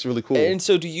 Definitely, it's really cool. And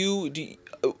so, do you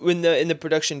in the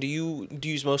production, do you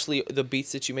use mostly the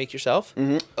beats that you make yourself?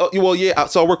 Mm-hmm. Oh, well, yeah.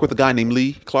 So I work with a guy named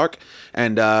Lee Clark,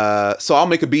 and so I'll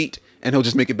make a beat, and he'll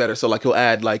just make it better. So like, he'll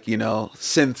add, like,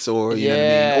 synths, or you know what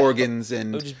I mean, organs,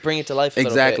 and he'll just bring it to life.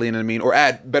 Exactly, you know what I mean, or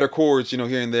add better chords,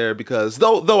 here and there. Because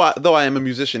though I am a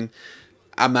musician,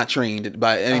 I'm not trained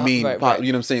by any means. Right.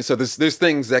 You know what I'm saying? So there's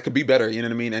things that could be better. You know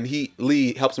what I mean? And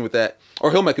Lee helps me with that,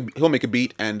 or he'll make a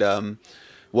beat, and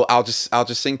well, I'll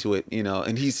just sing to it,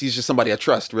 and he's just somebody I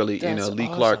trust, really. That's Lee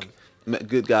awesome. Clark,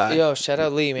 good guy. Yo, shout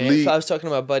out Lee, man. Lee. So I was talking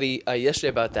to my buddy yesterday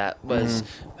about that, was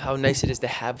how nice it is to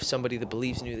have somebody that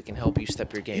believes in you, that can help you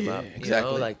step your game up,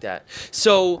 exactly. like that.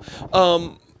 So,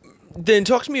 then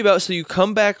talk to me about, so you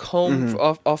come back home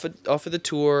off of the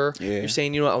tour. Yeah. You're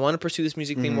saying, I want to pursue this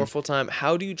music thing more full time.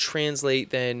 How do you translate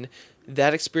then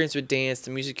that experience with dance,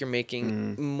 the music you're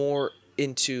making, more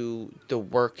into the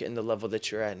work and the level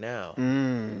that you're at now?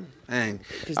 Dang.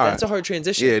 Because that's a hard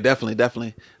transition. Yeah,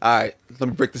 definitely. All right, let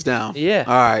me break this down. Yeah.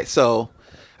 All right, so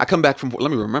I come back from. Let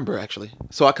me remember, actually.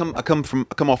 So I come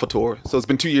off a tour. So it's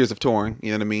been 2 years of touring.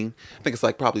 You know what I mean? I think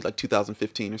it's probably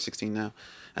 2015 or 16 now,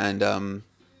 and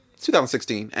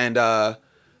 2016. And I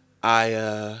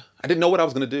didn't know what I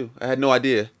was gonna do. I had no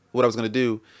idea what I was gonna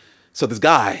do. So this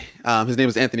guy, his name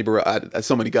is Anthony Burrell.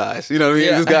 So many guys, you know what I mean?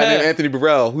 Yeah. This guy named Anthony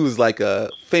Burrell, who's like a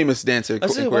famous dancer. I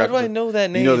was like, why do I know that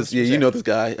name? You know this, you know this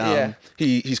guy. Yeah.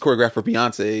 He's choreographed for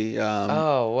Beyonce.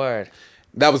 Oh, word.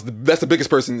 That's the biggest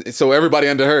person. So everybody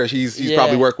under her, he's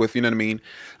probably worked with. You know what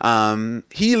I mean?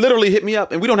 He literally hit me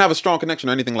up, and we don't have a strong connection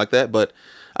or anything like that, but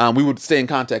we would stay in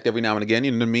contact every now and again.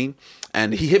 You know what I mean?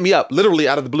 And he hit me up literally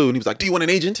out of the blue, and he was like, "Do you want an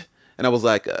agent?" And I was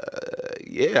like,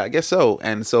 yeah, I guess so.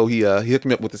 And so he hooked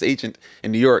me up with this agent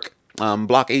in New York,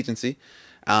 Block Agency.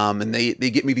 And they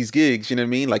get me these gigs, you know what I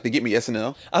mean? Like, they get me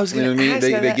SNL. I was going to ask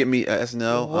They that. get me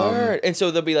SNL. Word. And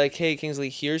so they'll be like, hey, Kingsley,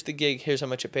 here's the gig. Here's how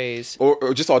much it pays.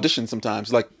 Or just audition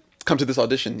sometimes. Like, come to this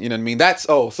audition, you know what I mean? That's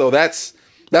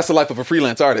the life of a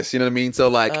freelance artist, you know what I mean? So,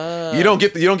 like, you don't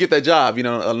get that job,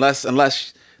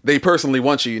 unless they personally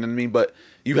want you, you know what I mean? But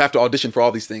you have to audition for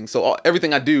all these things. So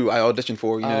everything I do, I audition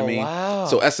for, you know what I mean? Wow.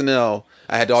 So SNL,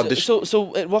 I had to audition.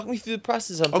 So walk me through the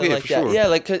process of something like that. Sure. Yeah,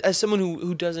 like, 'cause as someone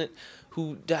who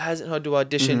hasn't had to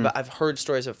audition, but I've heard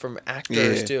stories from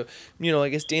actors to, I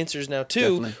guess dancers now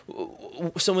too.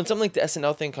 Definitely. So when something like the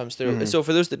SNL thing comes through, so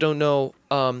for those that don't know,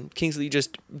 Kingsley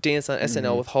just danced on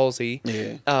SNL with Halsey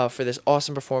for this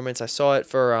awesome performance. I saw it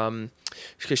for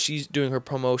because she's doing her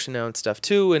promotion now and stuff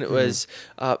too, and it was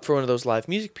for one of those live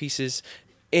music pieces.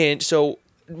 And so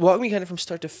walk me kind of from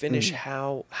start to finish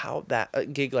how that a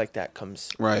gig like that comes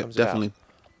Definitely. about.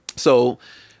 So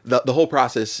the whole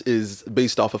process is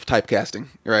based off of typecasting,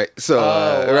 right? So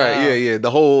wow. the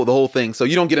whole thing. So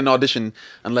you don't get an audition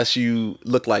unless you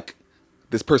look like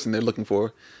this person they're looking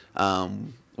for,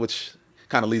 which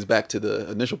kind of leads back to the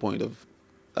initial point of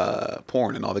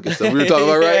porn and all the good stuff we were talking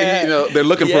about, right? They're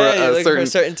looking for a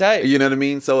certain type. You know what I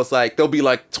mean? So it's like there'll be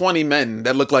like 20 men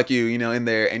that look like you, in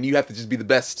there, and you have to just be the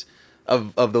best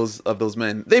of those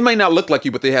men. They may not look like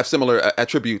you, but they have similar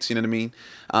attributes. You know what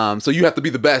I mean? So you have to be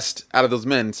the best out of those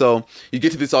men. So you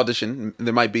get to this audition.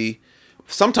 There might be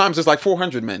sometimes there's like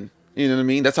 400 men. You know what I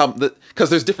mean? That's how, because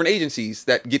there's different agencies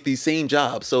that get these same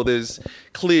jobs. So there's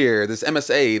Clear, there's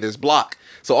MSA, there's Block.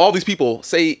 So all these people,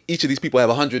 say each of these people have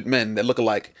 100 men that look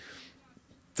alike.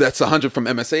 That's 100 from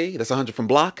MSA, that's 100 from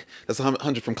Block, that's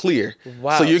 100 from Clear.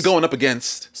 Wow. So you're going up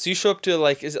against. So you show up to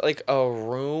is it like a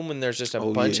room and there's just a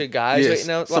bunch of guys waiting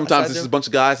out? Sometimes there's a bunch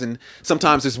of guys, and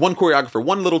sometimes there's one choreographer,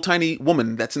 one little tiny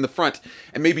woman that's in the front,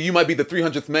 and maybe you might be the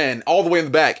 300th man all the way in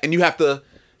the back, and you have to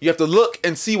You have to look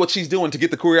and see what she's doing to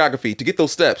get the choreography, to get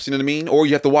those steps, you know what I mean? Or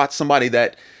you have to watch somebody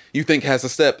that you think has a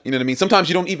step, you know what I mean? Sometimes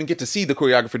you don't even get to see the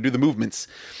choreographer do the movements.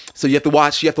 So you have to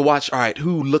watch, all right,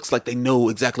 who looks like they know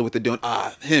exactly what they're doing?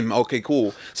 Him, okay,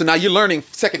 cool. So now you're learning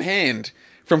secondhand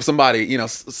from somebody, you know,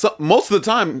 most of the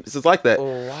time it's like that.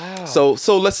 Oh, wow.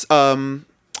 So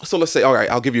let's say, all right,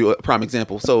 I'll give you a prime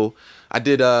example. So I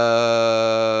did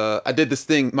this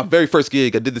thing, my very first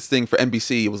gig, I did this thing for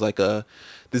NBC. It was like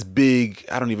this big,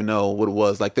 I don't even know what it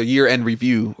was, like their year-end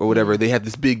review or whatever. They had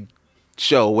this big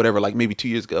show, whatever, like maybe 2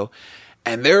 years ago.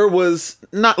 And there was,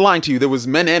 not lying to you, there was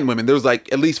men and women. There was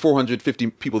like at least 450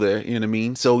 people there, you know what I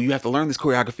mean? So you have to learn this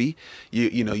choreography.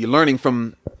 You know, you're learning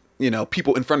from, you know,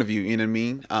 people in front of you, you know what I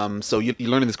mean? So you're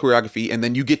learning this choreography, and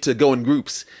then you get to go in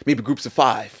groups, maybe groups of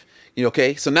 5. You know,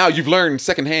 okay? So now you've learned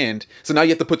secondhand. So now you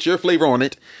have to put your flavor on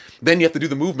it. Then you have to do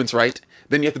the movements right.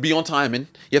 Then you have to be on timing.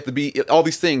 You have to be all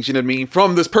these things, you know what I mean?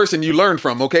 From this person you learned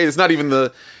from, okay? It's not even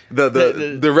the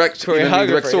direct, you know what I mean,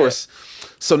 direct source. Yeah.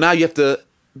 So now you have to,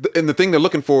 and the thing they're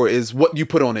looking for is what you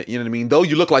put on it, you know what I mean? Though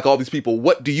you look like all these people,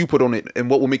 what do you put on it, and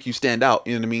what will make you stand out,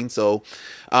 you know what I mean? So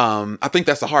I think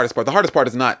that's the hardest part. The hardest part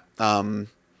is not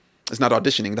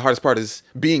auditioning. The hardest part is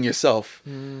being yourself,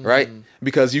 right?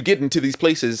 Because you get into these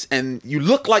places and you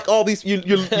look like all these.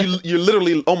 You're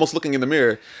literally almost looking in the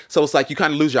mirror. So it's like you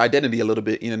kind of lose your identity a little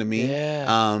bit. You know what I mean?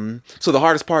 Yeah. So the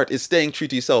hardest part is staying true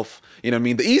to yourself. You know what I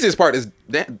mean? The easiest part is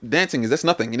dancing. That's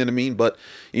nothing. You know what I mean? But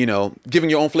you know,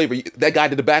 giving your own flavor. That guy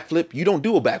did a backflip. You don't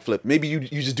do a backflip. Maybe you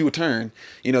just do a turn.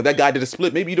 You know, that guy did a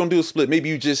split. Maybe you don't do a split. Maybe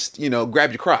you just grab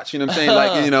your crotch. You know what I'm saying?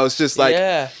 Like it's just like.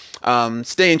 Yeah.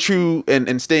 Staying true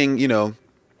and staying,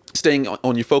 staying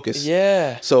on your focus.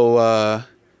 Yeah. So,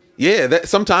 that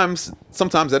sometimes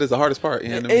that is the hardest part. You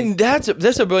know what I mean? And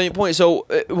that's a brilliant point. So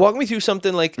walk me through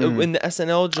something like in the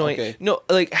SNL joint. Okay.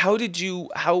 Like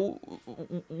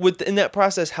in that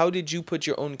process, how did you put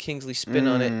your own Kingsley spin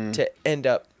on it to end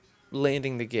up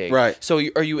landing the gig? Right. So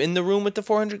are you in the room with the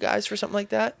 400 guys for something like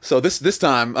that? So this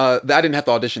time, I didn't have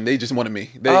to audition. They just wanted me.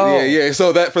 Yeah.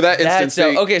 So that for that instance,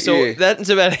 that's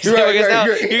a bad example. Right, because now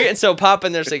right. you're getting so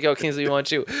popping. There's like, yo, Kingsley, we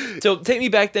want you. So take me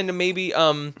back then to maybe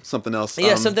something else.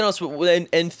 Yeah, something else,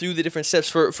 and through the different steps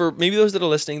for maybe those that are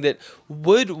listening that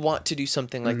would want to do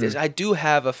something like this. I do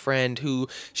have a friend who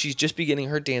she's just beginning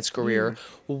her dance career.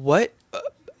 What?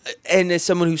 And as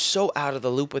someone who's so out of the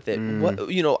loop with it, what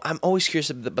I'm always curious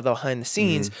about the behind the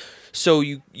scenes. So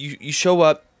you show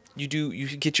up, you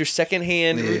get your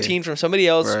secondhand routine from somebody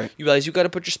else. Right. You realize you got to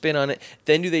put your spin on it.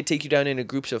 Then do they take you down into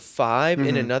groups of 5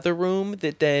 in another room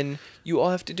that then you all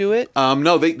have to do it?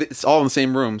 No, it's all in the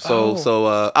same room.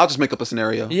 So I'll just make up a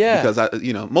scenario. Yeah.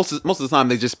 Because most of the time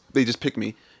they just pick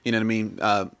me. You know what I mean?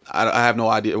 I have no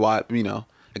idea why.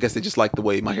 I guess they just like the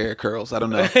way my hair curls. I don't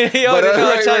know.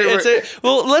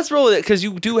 Well, let's roll with it because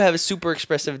you do have a super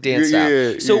expressive dance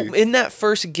style. So in that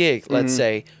first gig, let's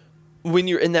say, when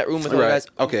you're in that room with other guys,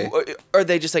 okay, are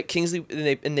they just like Kingsley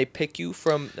and they pick you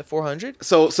from the 400?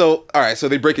 So all right. So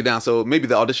they break it down. So maybe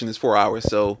the audition is 4 hours.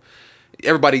 So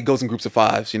everybody goes in groups of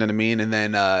 5s. You know what I mean? And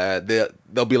then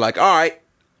they'll be like, all right,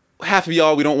 half of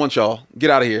y'all, we don't want y'all. Get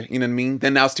out of here. You know what I mean?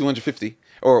 Then now it's 250.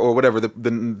 Or whatever the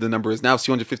number is. Now it's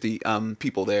 250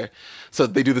 people there. So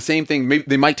they do the same thing. Maybe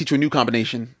they might teach you a new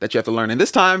combination that you have to learn. And this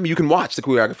time you can watch the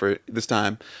choreographer this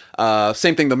time.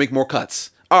 Same thing, they'll make more cuts.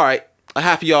 All right, a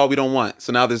half of y'all we don't want.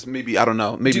 So now there's maybe, I don't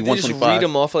know, maybe 125. Do they just read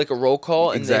them off like a roll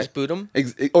call and they just boot them?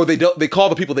 Or they call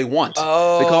the people they want.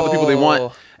 Oh. They call the people they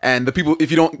want. And the people,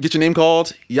 if you don't get your name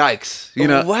called, yikes.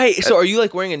 Right. So are you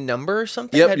like wearing a number or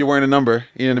something? Yep, you're wearing a number.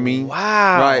 You know what I mean?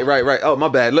 Wow. Right. Oh, my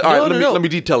bad. All right, let me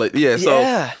detail it.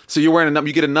 Yeah. So you're wearing a number.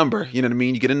 You get a number. You know what I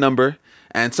mean? You get a number.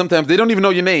 And sometimes they don't even know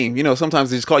your name.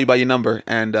 Sometimes they just call you by your number.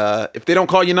 And if they don't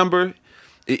call your number,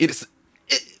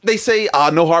 they say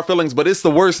no hard feelings, but it's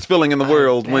the worst feeling in the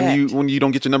world when you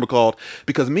don't get your number called.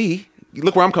 Because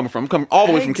look where I'm coming from. I'm coming all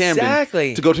the way from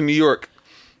Camden to go to New York.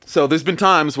 So there's been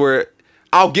times where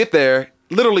I'll get there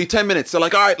literally 10 minutes. They're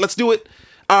like, all right, let's do it.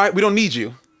 All right, we don't need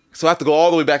you. So I have to go all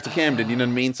the way back to Camden. You know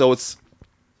what I mean? So it's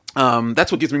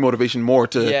that's what gives me motivation more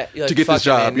to get this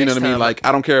job. You know what I mean? Like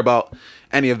I don't care about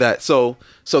any of that. So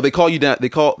they call you down.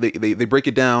 They break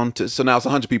it down to, so now it's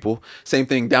 100 people. Same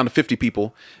thing, down to 50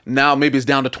 people. Now maybe it's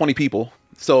down to 20 people.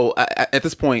 So at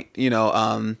this point, you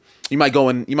might go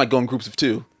in groups of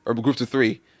 2 or groups of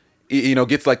 3.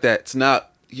 Gets like that. So now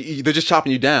they're just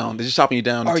chopping you down.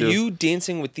 Are you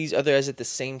dancing with these other guys at the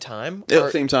same time? Yeah,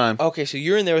 same time. Okay, so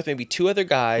you're in there with maybe 2 other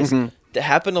guys. that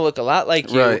happen to look a lot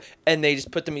like you, Right. and they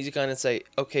just put the music on and say,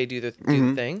 "Okay, do the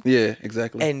thing." Yeah,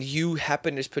 exactly. And you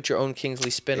happen to just put your own Kingsley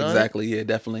spin on it. Exactly. Yeah,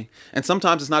 definitely. And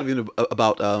sometimes it's not even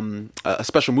about a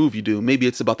special move you do. Maybe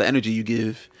it's about the energy you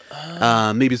give.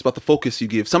 Maybe it's about the focus you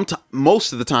give.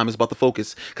 Most of the time, it's about the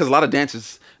focus, because a lot of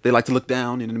dancers, they like to look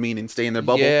down, you know what I mean, and stay in their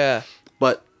bubble. Yeah.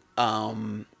 But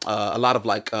a lot of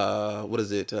like what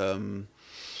is it?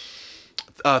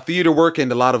 Theater work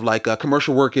and a lot of like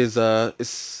commercial work is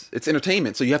it's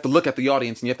entertainment. So you have to look at the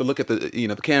audience, and you have to look at the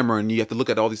the camera, and you have to look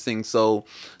at all these things. So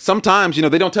sometimes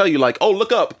they don't tell you like, oh,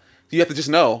 look up. You have to just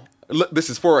know. Look, this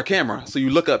is for a camera, so you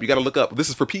look up. You got to look up. This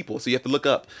is for people, so you have to look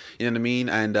up. You know what I mean?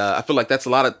 And I feel like that's a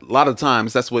lot of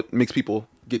times that's what makes people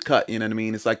get cut. You know what I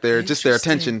mean? It's like their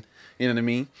attention. You know what I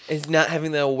mean? It's not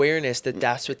having the awareness that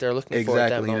that's what they're looking for at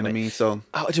that moment. You know what I mean? So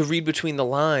to read between the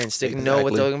lines, to know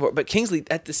what they're looking for. But Kingsley,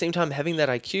 at the same time, having that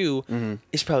IQ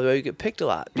is probably why you get picked a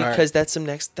lot, because that's some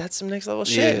next level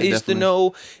shit. Yeah,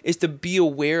 is to be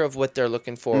aware of what they're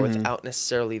looking for without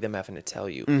necessarily them having to tell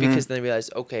you, because then they realize,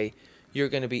 okay, you're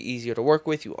going to be easier to work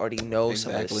with. You already know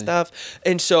some of this stuff,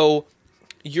 and so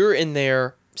you're in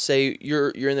there. Say you're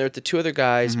in there with the two other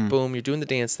guys. Boom, you're doing the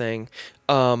dance thing.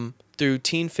 Through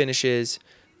teen finishes,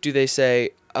 do they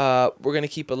say we're gonna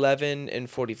keep 11 and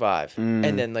 45,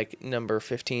 and then like number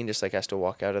 15 just like has to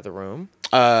walk out of the room?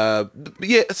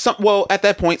 Yeah. Well, at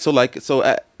that point,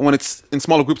 when it's in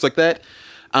smaller groups like that,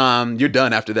 you're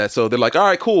done after that. So they're like, all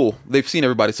right, cool. They've seen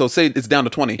everybody. So say it's down to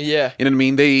 20. Yeah. You know what I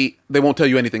mean? They won't tell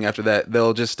you anything after that.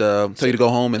 They'll just tell you to go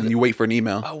home, and you wait for an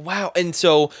email. Oh wow! And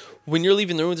so when you're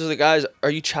leaving the room with the guys,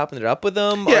 are you chopping it up with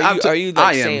them? Yeah, are you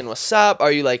like saying what's up?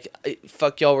 Are you like,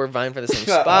 fuck y'all, we're vying for the same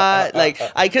spot? Like,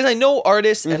 because I know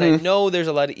artists, and I know there's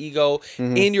a lot of ego,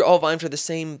 and you're all vying for the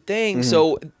same thing.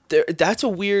 So that's a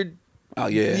weird,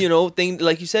 thing,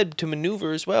 like you said, to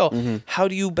maneuver as well. How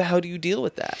do you deal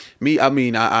with that? Me, I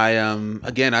mean,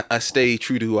 I stay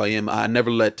true to who I am. I never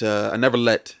let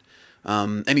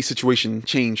any situation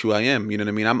change who I am. You know what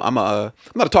I mean? I'm not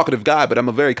a talkative guy, but I'm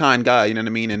a very kind guy. You know what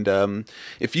I mean? And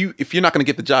if you're not gonna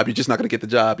get the job, you're just not gonna get the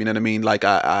job. You know what I mean? Like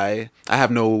I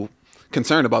have no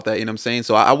concern about that. You know what I'm saying?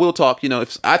 So I will talk.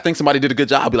 If I think somebody did a good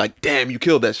job, I'll be like, damn, you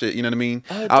killed that shit. You know what I mean?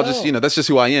 I'll just that's just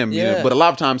who I am. Yeah. You know? But a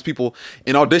lot of times people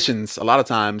in auditions, a lot of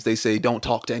times they say don't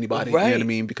talk to anybody. Right. You know what I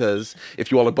mean? Because if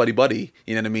you all are buddy,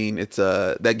 you know what I mean? It's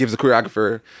that gives a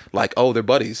choreographer like, oh, they're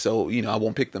buddies, so I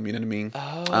won't pick them. You know what I mean?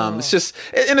 Oh. It's just,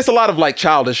 and it's a lot of like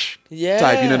childish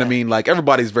type. You know what I mean? Like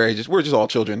everybody's we're just all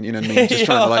children. You know what I mean? Just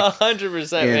trying to like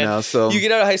 100%. Man. So you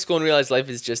get out of high school and realize life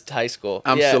is just high school.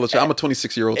 I'm still a child. I'm a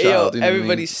 26-year-old child. You know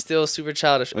everybody's still super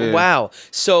childish. Yeah. Wow.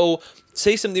 So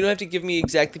say something. You don't have to give me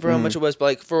exactly for how much it was, but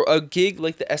like for a gig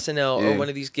like the SNL or one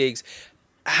of these gigs,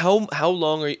 how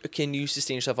long can you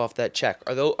sustain yourself off that check?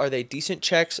 Are they decent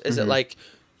checks? Is it like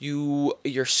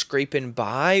you're scraping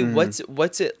by?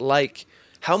 What's it like?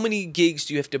 How many gigs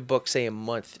do you have to book, say, a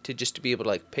month to just to be able to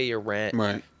like pay your rent,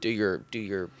 do your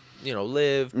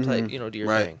live, play, do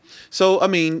your thing? So I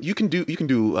mean, you can do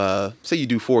say you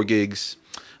do 4 gigs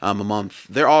a month.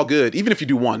 They're all good, even if you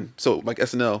do one. So like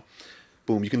SNL,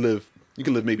 boom, you can live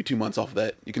maybe 2 months off of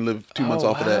that. You can live 2 months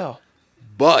off of that.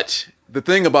 But the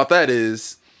thing about that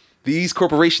is, these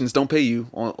corporations don't pay you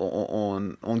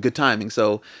on good timing.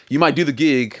 So you might do the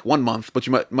gig 1 month, but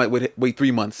you might wait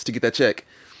 3 months to get that check.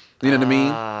 You know what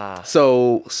I mean?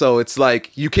 So it's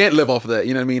like you can't live off of that.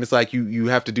 You know what I mean? It's like you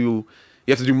have to do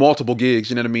multiple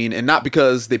gigs. You know what I mean? And not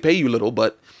because they pay you little,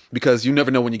 but because you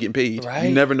never know when you're getting paid. Right.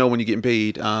 You never know when you're getting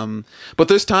paid. But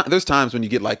there's times when you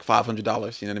get like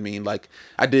 $500. You know what I mean? Like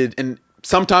I did, and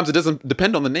sometimes it doesn't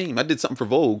depend on the name. I did something for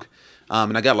Vogue,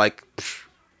 and I got like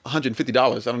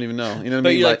 $150. I don't even know. You know what I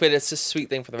mean? You're but it's a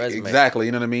sweet thing for the resume. Exactly.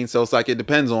 You know what I mean? So it's like it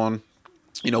depends on,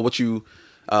 what you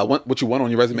want on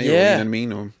your resume. Yeah. Or, you know what I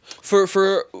mean? Or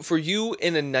for you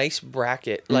in a nice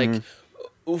bracket, like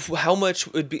how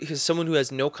much would be, because someone who has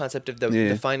no concept of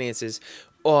the finances,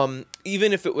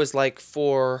 even if it was like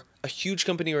for a huge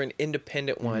company or an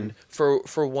independent one,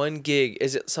 for one gig,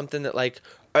 is it something that like,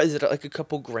 is it like a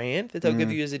couple grand that they'll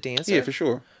give you as a dancer? Yeah, for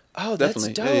sure. Oh,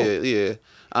 definitely. That's dope.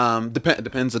 Yeah.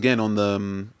 Depends again on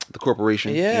the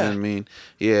corporation. Yeah. You know what I mean?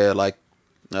 Yeah, like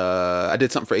I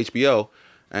did something for HBO.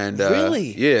 And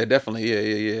really? Yeah, definitely.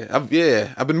 Yeah.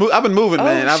 I've been moving,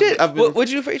 man. Oh shit! What'd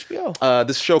you do for HBO?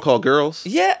 This show called Girls.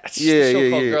 Yeah. Yeah.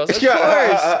 Girls.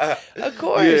 Of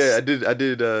course. Yeah, I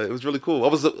did. It was really cool. I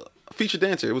was a featured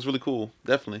dancer. It was really cool.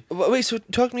 Definitely. Wait, so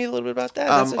talk to me a little bit about that.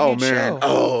 That's a huge show.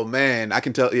 Oh man, I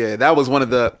can tell. Yeah, that was one of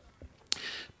the.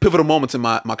 pivotal moments in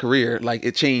my career. Like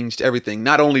it changed everything,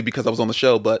 not only because I was on the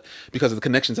show, but because of the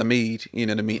connections I made. You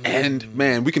know what I mean? And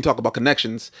man, we can talk about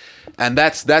connections, and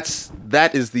that is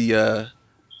the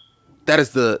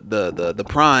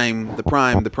prime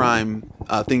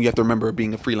thing you have to remember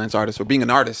being a freelance artist or being an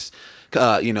artist.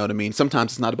 You know what I mean?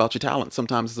 Sometimes it's not about your talent.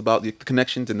 Sometimes it's about the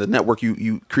connections and the network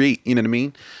you create. You know what I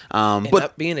mean? But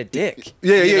not being a dick.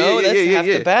 Yeah, you know? That's half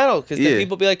the battle. Because then Yeah.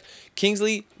 people be like,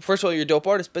 Kingsley, first of all, you're a dope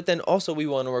artist, but then also we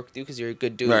want to work with you because you're a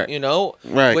good dude. Right. You know?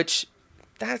 Right. Which,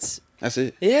 that's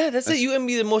it. Yeah, that's it. You and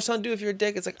me the most fun to do if you're a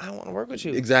dick. It's like, I want to work with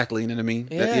you. Exactly. You know what I mean?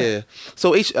 Yeah.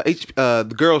 So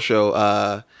the girl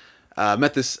show. I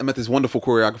met this wonderful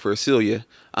choreographer, Celia,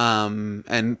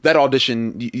 and that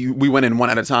audition, we went in one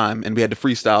at a time, and we had to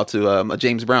freestyle to a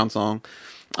James Brown song,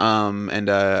 and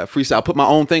freestyle. Put my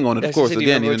own thing on it, of course. Do you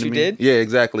Again, remember you know what you what I mean? did? Yeah,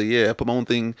 exactly. Yeah, I put my own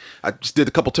thing. I just did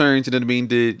a couple turns, you know what I mean?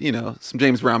 Did some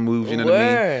James Brown moves, you know what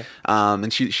I mean?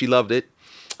 And she loved it.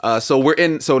 So we're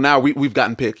in. So now we've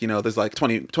gotten picked. You know, there's like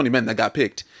 20 men that got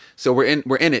picked. So we're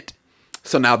in it.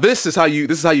 So now this is how you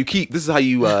keep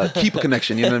a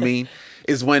connection. You know what I mean?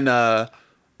 Is when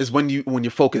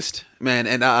you're focused, man,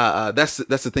 and that's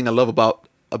the thing I love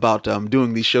about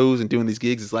doing these shows and doing these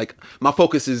gigs. Is like my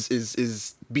focus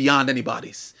is beyond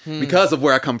anybody's because of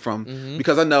where I come from.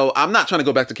 Because I know I'm not trying to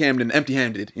go back to Camden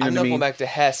empty-handed. You know I'm what not I mean? going back to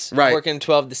Hess, Right. working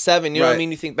 12 to 7. You know what I Right.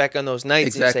 mean? You think back on those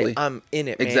nights Exactly. and you say, I'm in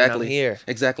it, man. Exactly. I'm here.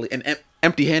 Exactly. And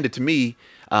empty-handed to me,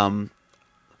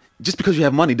 just because you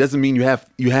have money doesn't mean you have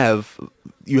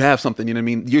something. You know what I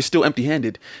mean? You're still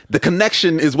empty-handed. The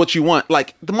connection is what you want.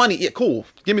 Like the money, yeah, cool.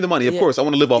 Give me the money. Of course, I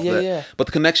want to live off that. Yeah. But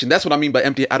the connection, that's what I mean by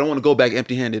empty. I don't want to go back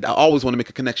empty-handed. I always want to make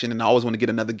a connection, and I always want to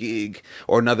get another gig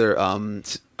or another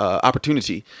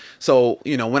opportunity. So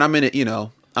you know, when I'm in it, you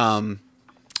know.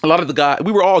 A lot of the guys,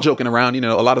 we were all joking around, you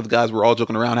know, a lot of the guys were all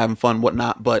joking around, having fun,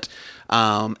 whatnot. But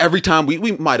every time we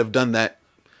might have done that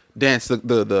dance,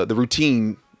 the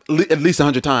routine at least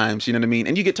 100 times, you know what I mean?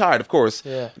 And you get tired, of course.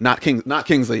 Yeah. Not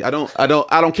Kingsley. I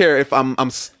don't care if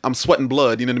I'm sweating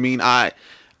blood, you know what I mean? I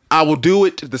will do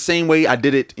it the same way I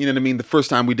did it, you know what I mean, the first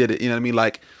time we did it, you know what I mean?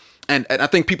 Like, and I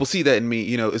think people see that in me,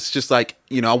 you know, it's just like,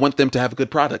 you know, I want them to have a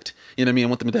good product. You know what I mean?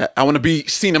 I want to be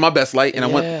seen in my best light, and I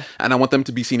want them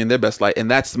to be seen in their best light.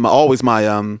 And that's always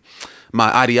my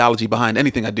ideology behind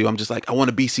anything I do. I'm just like, I want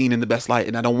to be seen in the best light,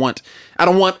 and I don't want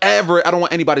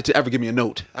anybody to ever give me a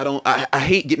note. I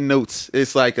hate getting notes.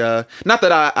 It's like, not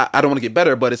that I don't want to get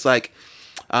better, but it's like,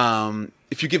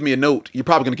 if you give me a note, you're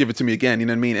probably going to give it to me again. You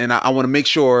know what I mean? And I want to make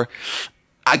sure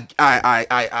I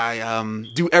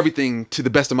do everything to the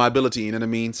best of my ability. You know what I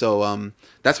mean? So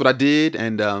that's what I did.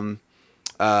 And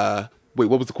wait,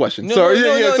 what was the question? Sorry.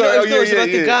 It's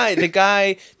about the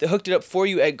guy that hooked it up for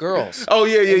you at Girls. Oh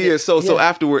yeah. So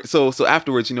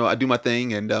afterwards, you know, I do my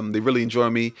thing, and they really enjoy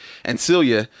me. And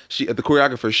Celia, the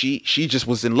choreographer, she just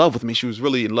was in love with me. She was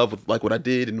really in love with like what I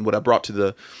did and what I brought to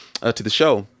the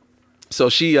show. So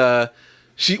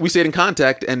we stayed in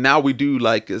contact, and now we do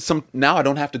like now I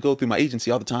don't have to go through my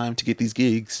agency all the time to get these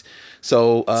gigs.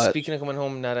 So Speaking of coming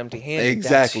home not empty-handed,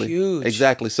 exactly, that's huge.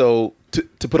 Exactly. So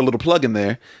to put a little plug in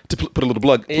there, put a little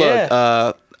plug.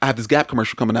 I have this Gap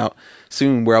commercial coming out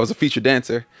soon where I was a featured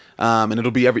dancer, and it'll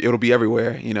be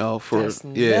everywhere. You know, it's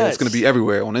gonna be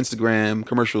everywhere on Instagram,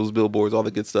 commercials, billboards, all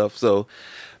the good stuff. So.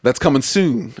 That's coming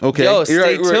soon. Okay. Yo,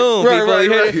 stay tuned.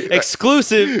 Right.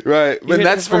 Exclusive. Right. But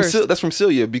that's from from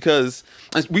Celia, because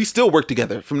we still work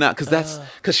together from now, because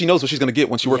she knows what she's gonna get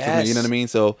once she works with me. You know what I mean?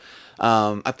 So,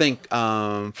 I think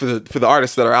for the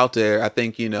artists that are out there, I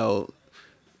think, you know,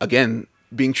 again,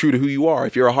 being true to who you are.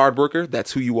 If you're a hard worker,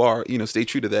 that's who you are. You know, stay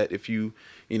true to that. If you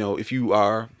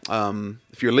are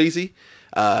if you're lazy.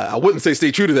 I wouldn't say stay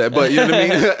true to that, but you know what I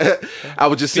mean? I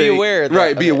would just say be aware of that.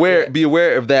 Right, be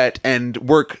aware of that, and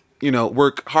work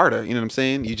harder, you know what I'm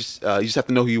saying? You just have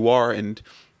to know who you are, and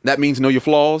that means know your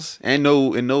flaws and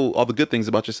know all the good things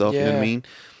about yourself, you know what I mean?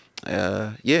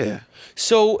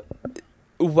 So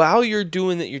while you're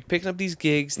doing that, you're picking up these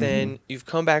gigs, then you've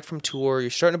come back from tour, you're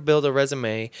starting to build a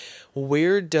resume.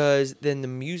 Where does then the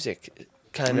music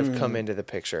kind of come into the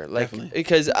picture? Like, Definitely.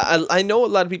 because I know a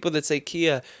lot of people that say,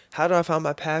 Kia, how do I find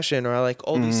my passion? Or I like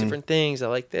all these different things. I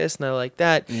like this and I like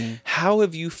that. How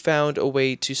have you found a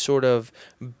way to sort of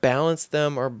balance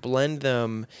them or blend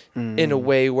them in a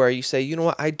way where you say, you know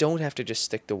what, I don't have to just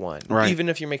stick to one. Right. Even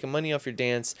if you're making money off your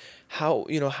dance, how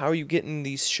are you getting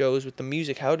these shows with the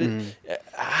music? How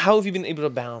have you been able to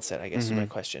balance it, I guess is my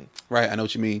question. Right, I know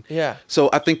what you mean. Yeah. So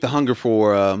I think the hunger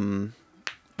for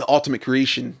the ultimate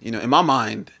creation, you know, in my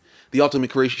mind, the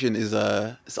ultimate creation is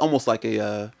it's almost like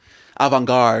a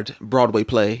avant-garde Broadway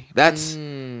play. That's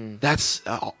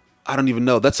I don't even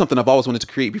know. That's something I've always wanted to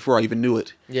create before I even knew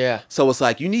it. Yeah. So it's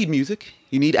like, you need music,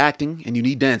 you need acting, and you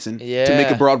need dancing to make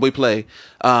Yeah. a Broadway play.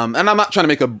 And I'm not trying to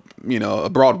make a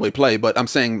Broadway play, but I'm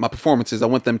saying my performances, I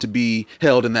want them to be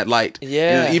held in that light.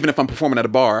 Yeah. Even if I'm performing at a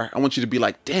bar, I want you to be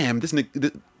like, damn, this guy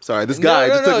No,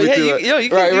 just took me yeah, to you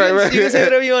can say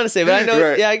whatever you want to say, but I know,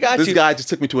 Right. yeah, I got this you. This guy just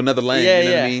took me to another lane. Yeah, you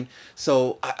know what yeah. I mean?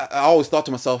 So I always thought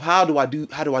to myself, how do I do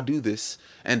this?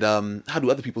 And how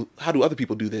do other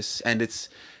people do this? And it's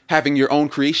having your own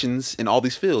creations in all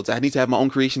these fields. I need to have my own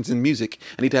creations in music.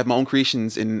 I need to have my own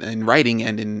creations in writing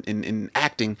and in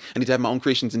acting. I need to have my own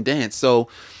creations in dance. So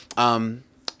when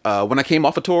I came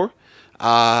off a tour,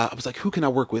 I was like, who can I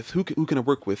work with? Who can I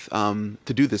work with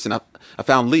to do this? And I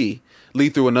found Lee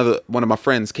through one of my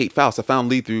friends, Kate Faust. I found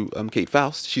Lee through Kate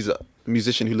Faust. She's a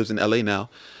musician who lives in LA now.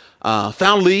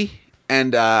 Found Lee,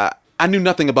 and I knew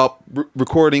nothing about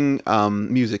recording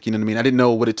music. You know what I mean? I didn't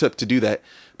know what it took to do that.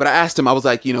 But I asked him, I was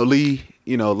like, Lee,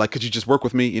 like, could you just work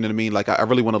with me? You know what I mean? Like, I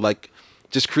really want to like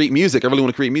just create music. I really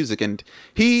want to create music. And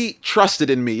he trusted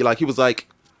in me. Like, he was like,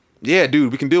 yeah,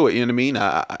 dude, we can do it. You know what I mean?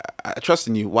 I trust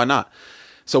in you. Why not?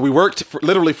 So we worked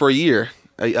literally for a year,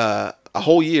 a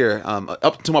whole year,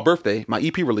 up to my birthday, my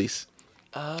EP release.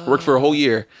 Worked for a whole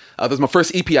year. That was my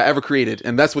first EP I ever created,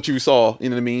 and that's what you saw. You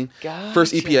know what I mean? Gotcha.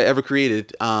 First EP I ever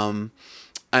created.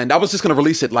 And I was just gonna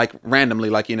release it like randomly,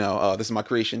 like this is my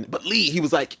creation. But Lee, he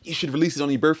was like, you should release it on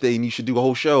your birthday, and you should do a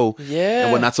whole show, Yeah.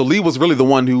 and whatnot. So Lee was really the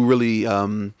one who really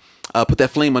put that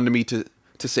flame under me to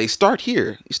say, start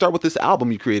here. You start with this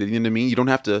album you created. You know what I mean? You don't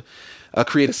have to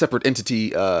create a separate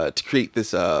entity to create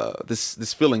this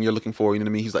this feeling you're looking for. You know what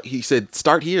I mean? He said,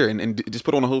 start here and just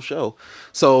put on a whole show.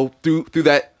 So through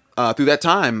that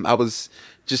time, I was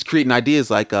just creating ideas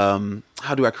like,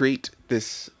 how do I create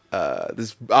this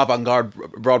avant-garde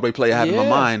Broadway play I have in my Yeah.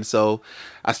 mind? So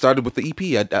I started with the EP.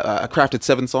 I crafted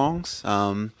 7 songs.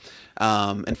 And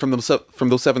from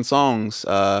those 7 songs,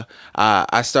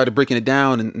 I started breaking it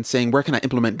down and saying, where can I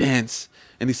implement dance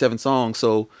in these 7 songs?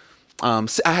 So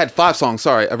I had 5 songs.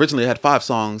 Sorry, originally I had 5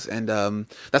 songs, and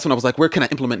that's when I was like, where can I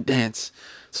implement dance?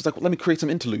 So it's like, well, let me create some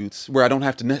interludes where I don't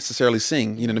have to necessarily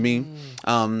sing. You know what I mean?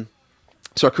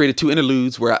 So I created 2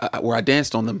 interludes where I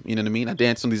danced on them. You know what I mean? I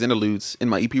danced on these interludes in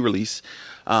my EP release,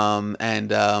 I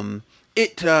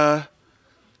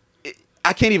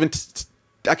can't even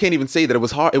say that it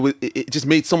was hard. It just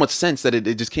made so much sense that it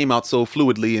just came out so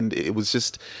fluidly, and it was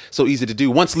just so easy to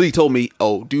do. Once Lee told me,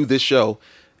 "Oh, do this show,"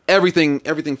 everything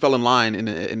fell in line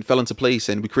and fell into place,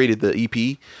 and we created the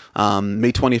EP.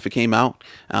 May 20th it came out.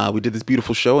 We did this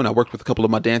beautiful show, and I worked with a couple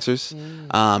of my dancers.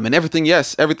 And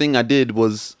everything I did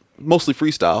was mostly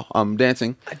freestyle,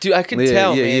 dancing. Dude, I could Yeah,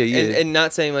 tell, yeah, man. yeah, yeah. And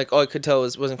not saying like, I could tell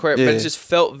it wasn't correct, but Yeah. it just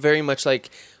felt very much like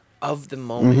of the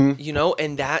moment,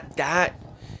 and that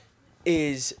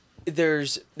is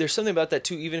there's something about that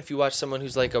too. Even if you watch someone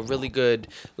who's like a really good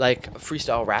like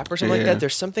freestyle rap or something like Yeah. that,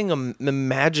 there's something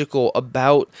magical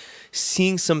about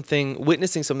witnessing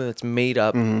something that's made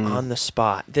up on the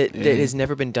spot that has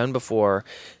never been done before.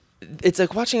 It's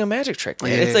like watching a magic trick,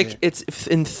 man. It's like it's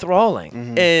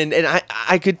enthralling, and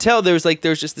I could tell there was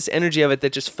just this energy of it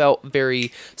that just felt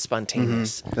very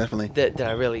spontaneous. Definitely. That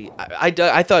I really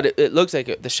I thought it looks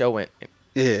like the show went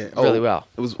really well.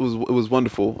 It was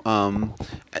wonderful.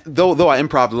 Though I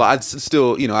improv a lot, I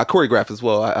still I choreographed as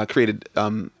well. I created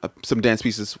some dance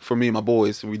pieces for me and my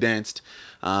boys. We danced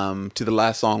to the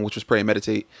last song, which was Pray and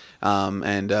Meditate.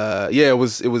 It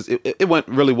went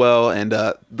really well, and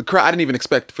the crowd, I didn't even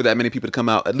expect for that many people to come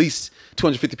out. At least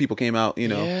 250 people came out.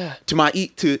 Yeah.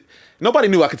 Nobody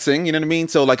knew I could sing. You know what I mean?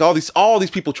 So like all these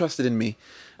people trusted in me,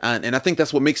 and I think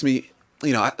that's what makes me.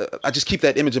 I just keep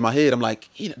that image in my head. I'm like,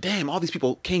 damn, all these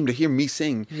people came to hear me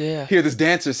sing. Yeah. Hear this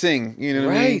dancer sing. You know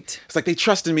what I mean? Right. It's like they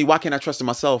trust in me. Why can't I trust in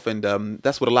myself? And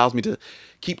that's what allows me to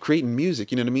keep creating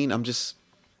music. You know what I mean? I'm just.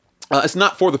 It's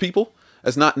not for the people.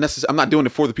 It's not necessary. I'm not doing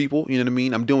it for the people. You know what I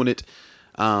mean? I'm doing it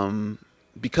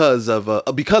because of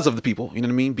the people. You know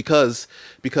what I mean? Because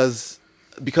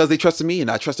they trusted me,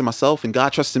 and I trusted myself, and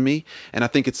God trusted me. And I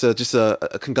think it's just a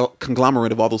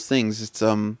conglomerate of all those things.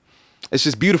 It's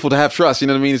just beautiful to have trust. You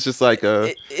know what I mean? It's just like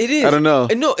it is. I don't know.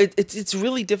 And no, it's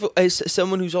really difficult. As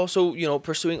someone who's also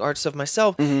pursuing art stuff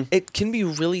myself, it can be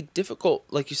really difficult,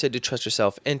 like you said, to trust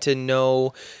yourself and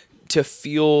to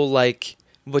feel like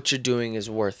what you're doing is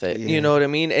worth it. You know what I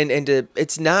mean? And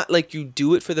it's not like you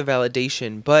do it for the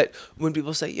validation, but when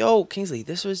people say, "Yo, Kingsley,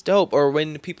 this was dope," or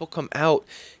when people come out,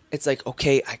 it's like,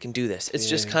 okay, I can do this. It's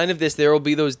just kind of this. There will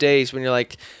be those days when you're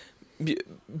like,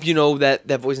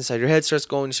 that voice inside your head starts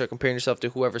going. You start comparing yourself to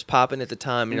whoever's popping at the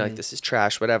time, and you're like, "This is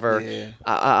trash," whatever.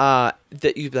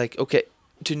 That you'd be like, "Okay,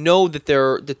 to know that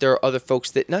there are other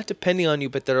folks that not depending on you,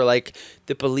 but that are like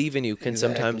that believe in you can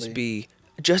sometimes be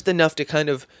just enough to kind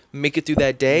of make it through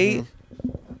that day,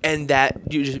 and that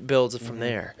you just builds it from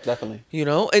there. Definitely. You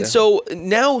know, and so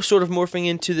now sort of morphing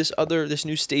into this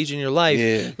new stage in your life.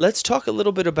 Yeah. Let's talk a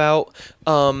little bit about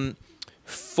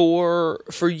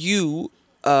for you,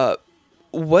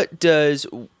 what does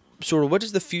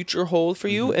the future hold for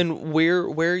you, and where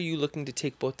are you looking to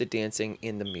take both the dancing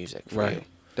and the music for you?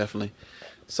 Definitely.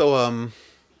 So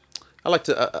I like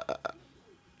to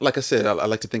like I said, I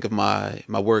like to think of my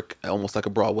work almost like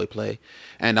a Broadway play,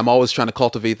 and I'm always trying to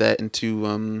cultivate that into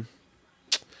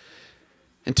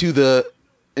the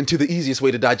easiest way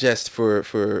to digest for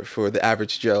the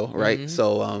average Joe, right?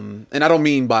 So and I don't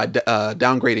mean by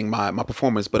downgrading my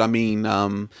performance, but I mean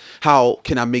how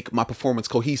can I make my performance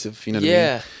cohesive? You know what I mean?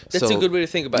 Yeah, that's a good way to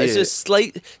think about it. It's a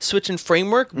slight switch in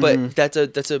framework, but that's a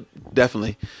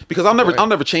definitely, because I'll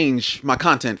never change my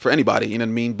content for anybody. You know what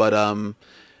I mean? But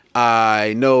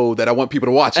I know that I want people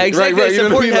to watch it. Exactly. Right. It's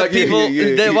important to have people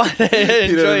that want to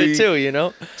enjoy it too, you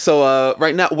know? So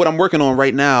right now, what I'm working on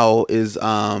right now is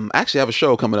actually I have a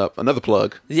show coming up, another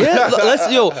plug. Yeah,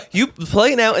 you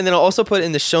play it now, and then I'll also put it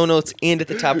in the show notes and at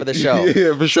the top of the show.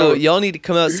 Yeah, for sure. So y'all need to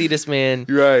come out and see this man.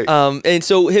 Right. And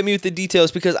so hit me with the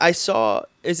details, because I saw,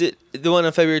 is it the one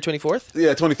on February 24th?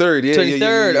 Yeah, 23rd. Yeah,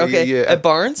 23rd, okay. Yeah. At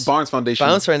Barnes? Barnes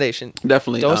Foundation.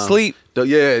 Definitely. Don't sleep.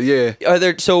 Yeah. Are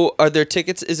there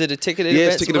tickets? Is it a ticketed event? Yeah,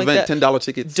 it's a ticket event, $10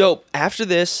 tickets. Dope. After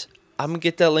this, I'm going to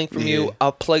get that link from you.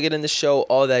 I'll plug it in the show,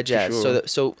 all that jazz. Sure.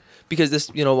 So because this,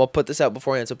 I'll put this out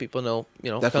beforehand so people know,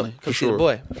 Definitely. come see the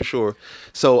boy. For sure.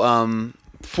 So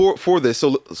for this,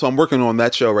 so I'm working on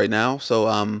that show right now. So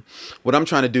what I'm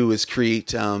trying to do is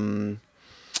create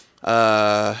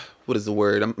what is the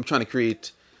word? I'm trying to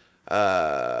create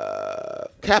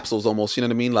capsules almost, you know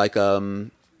what I mean? Like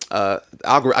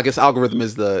I guess algorithm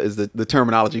is the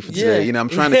terminology for today. Yeah. I'm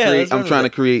trying to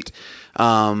create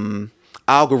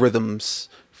algorithms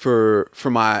for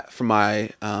my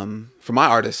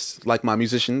artists, like my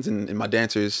musicians and my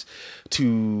dancers,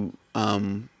 to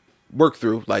work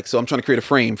through. Like, so I'm trying to create a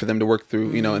frame for them to work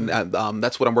through, and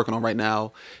that's what I'm working on right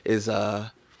now is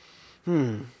give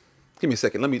me a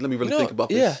second. Let me really think about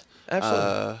this. Yeah, absolutely.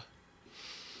 I'm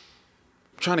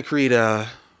trying to create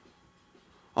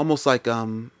almost like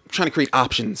trying to create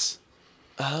options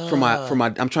for my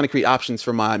I'm trying to create options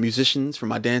for my musicians, for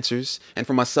my dancers, and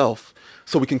for myself,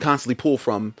 so we can constantly pull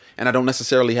from, and I don't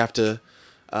necessarily have to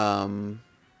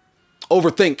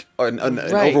overthink and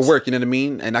overwork. You know what I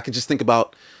mean? And I can just think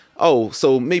about,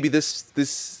 so maybe this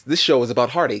show is about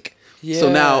heartache.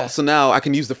 Yeah. So now I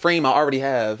can use the frame I already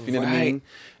have. You know what I mean?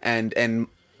 And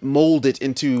mold it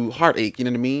into heartache. You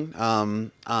know what I mean?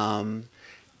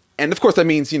 And of course that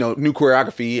means, new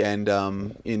choreography and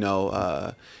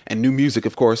and new music,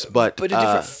 of course, but a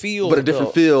different feel. But a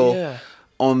different feel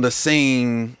on the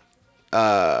same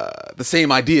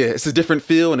idea. It's a different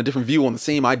feel and a different view on the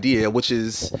same idea, which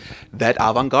is that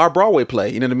avant-garde Broadway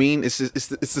play. You know what I mean? It's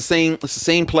the same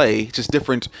play, just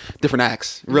different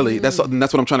acts. Really, that's what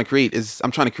I'm trying to create.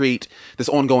 I'm trying to create this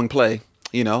ongoing play.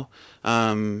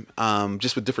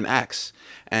 Just with different acts,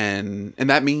 and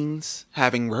that means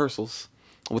having rehearsals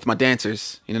with my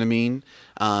dancers, you know what I mean,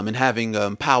 and having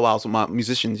powwows with my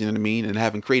musicians, you know what I mean, and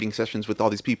having creating sessions with all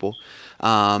these people,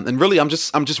 and really I'm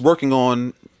just working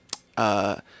on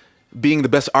being the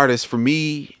best artist for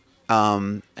me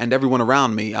and everyone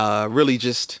around me. Really,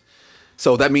 just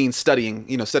so that means studying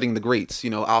the greats.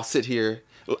 I'll sit here.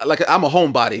 Like, I'm a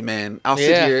homebody, man. I'll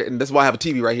sit here, and that's why I have a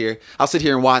TV right here. I'll sit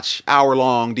here and watch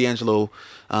hour-long D'Angelo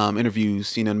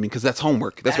interviews, you know what I mean? Because that's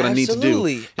homework. That's what I need to do.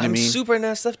 Absolutely. You know what I'm I mean? super into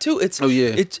that stuff, too.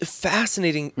 It's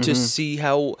fascinating to see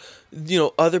how,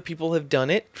 other people have done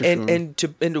it, and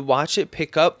to watch it,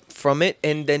 pick up from it,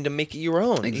 and then to make it your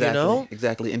own,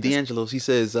 Exactly. And D'Angelo's, he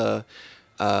says,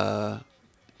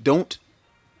 don't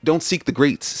seek the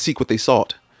greats, seek what they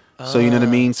sought. So, you know what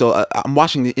I mean? So I'm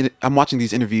watching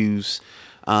these interviews,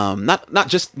 not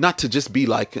to just be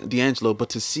like D'Angelo, but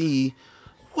to see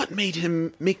what made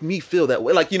him make me feel that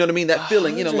way. Like, you know what I mean? That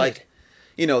feeling,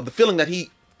 the feeling that he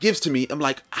gives to me. I'm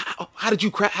like, how did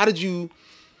you craft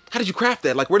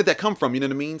that? Like, where did that come from? You know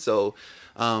what I mean? So,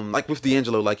 like with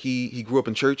D'Angelo, like he grew up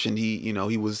in church, and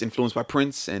he was influenced by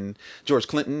Prince and George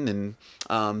Clinton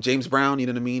and James Brown. You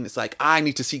know what I mean? It's like, I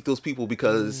need to seek those people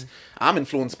because I'm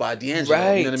influenced by D'Angelo.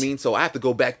 Right. You know what I mean? So I have to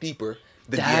go back deeper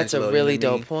than That's D'Angelo, a really you know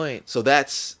what I mean? dope point. So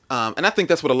that's and I think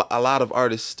that's what a lot of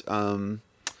artists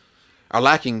are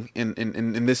lacking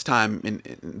in this time, in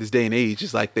this day and age.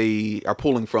 Is like they are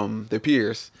pulling from their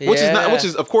peers, which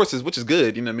is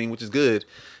good. You know what I mean? Which is good,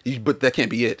 but that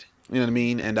can't be it. You know what I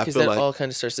mean? And I Because feel then like all kind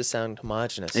of starts to sound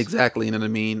homogenous. exactly. You know what I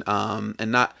mean?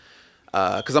 And not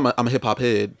because I'm a hip hop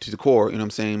head to the core. You know what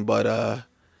I'm saying? But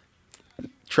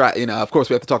trap. You know, of course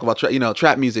we have to talk about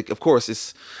trap music. Of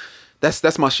course,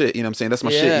 that's my shit. You know what I'm saying? That's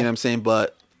my shit. You know what I'm saying?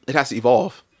 But it has to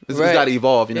evolve. It's got to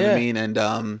evolve. You know what I mean?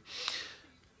 And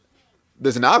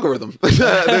there's an algorithm.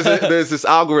 there's this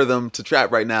algorithm to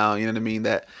trap right now. You know what I mean?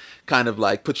 That kind of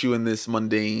like puts you in this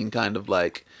mundane kind of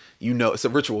like, it's a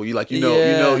ritual. You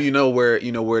know where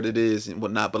it is and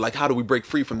whatnot. But like, how do we break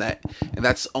free from that? And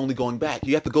that's only going back.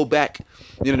 You have to go back.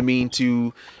 You know what I mean?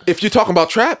 To if you're talking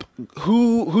about trap,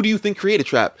 who do you think created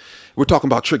trap? We're talking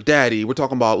about Trick Daddy. We're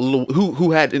talking about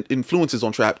who had influences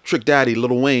on trap. Trick Daddy,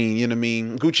 Lil Wayne. You know what I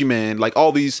mean? Gucci Mane. Like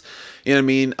all these. You know what I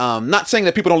mean? Not saying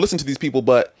that people don't listen to these people,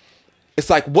 but it's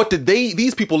like, what did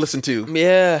these people listen to?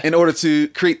 Yeah. In order to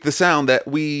create the sound that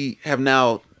we have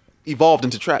now evolved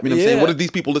into trap. You know what I'm saying? What did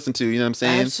these people listen to? You know what I'm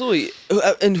saying? Absolutely.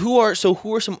 And who are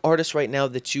some artists right now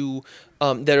that you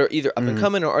that are either up and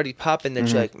coming or already popping that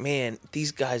you're like, man,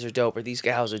 these guys are dope or these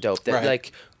gals are dope that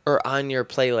like are on your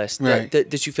playlist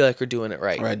that you feel like are doing it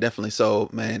right? Right, definitely. So,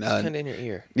 man, kind of in your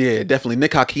ear. Yeah, definitely.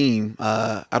 Nick Hakim.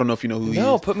 I don't know if you know who he is.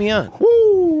 No, put me on.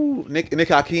 Woo! Nick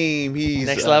Hakim. He's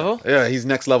next level. Yeah, he's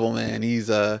next level, man. He's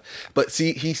but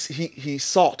see, he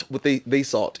sought what they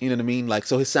sought. You know what I mean? Like,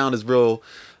 so his sound is real.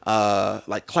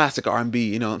 Like classic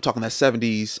R&B, you know, I'm talking that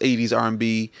 70s, 80s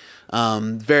R&B,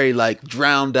 very like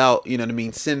drowned out, you know what I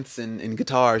mean, synths and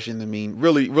guitars, you know what I mean,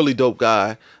 really, really dope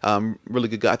guy, really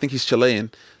good guy. I think he's Chilean,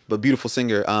 but beautiful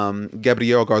singer.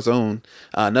 Gabriel Garzon,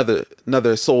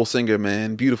 another soul singer,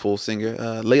 man, beautiful singer.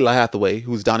 Layla Hathaway,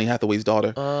 who's Donny Hathaway's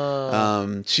daughter.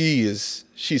 She's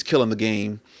killing the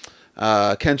game.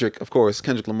 Kendrick, of course,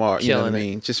 Kendrick Lamar, you know what I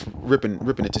mean, just ripping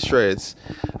it to shreds.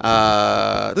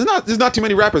 There's not too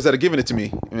many rappers that are giving it to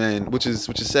me, man, which is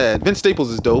sad. Vince Staples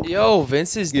is dope. Yo,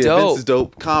 Vince is dope. Vince is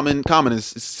dope. Common is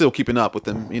still keeping up with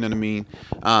them. You know what I mean?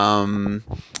 I'm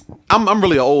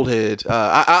really an old head.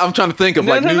 I'm trying to think of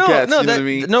new cats. You know what I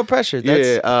mean? No pressure.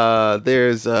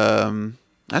 There's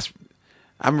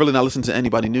I'm really not listening to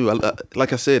anybody new.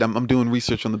 Like I said, I'm doing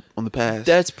research on the past.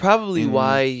 That's probably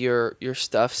why your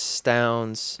stuff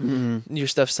sounds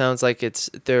like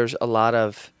there's a lot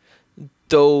of,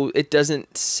 though it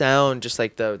doesn't sound just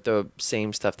like the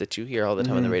same stuff that you hear all the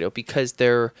time on the radio, because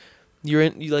like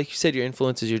you said, your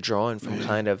influences you're drawing from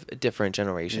kind of a different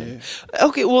generation. Yeah.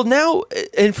 Okay, well now,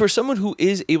 and for someone who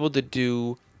is able to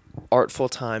do art full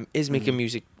time, is making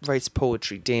music, writes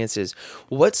poetry, dances,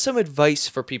 what's some advice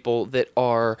for people that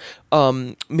are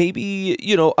maybe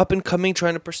up and coming,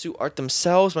 trying to pursue art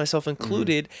themselves, myself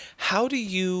included? How do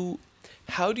you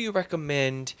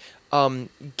recommend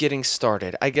getting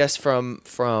started? I guess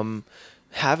from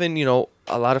having a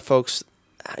lot of folks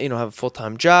have a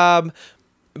full-time job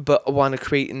but want to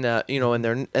create in the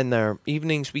in their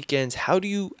evenings, weekends. How do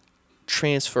you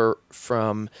transfer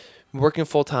from working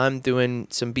full time, doing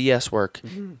some BS work,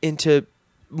 into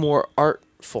more art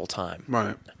full time?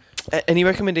 Right. Any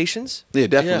recommendations? Yeah,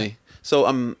 definitely. Yeah.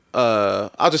 So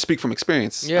I'll just speak from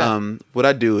experience. Yeah. What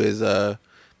I do is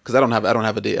because I don't have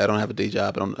a day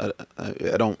job. I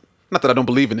don't. Not that I don't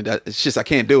believe in it. It's just I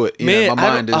can't do it. Man, my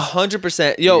mind is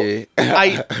 100%. Yo,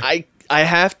 yeah. I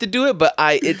have to do it, but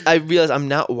I realize I'm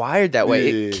not wired that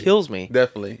way. Yeah, it kills me.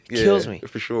 Definitely. Yeah, kills me.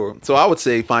 For sure. So I would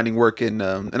say finding work in,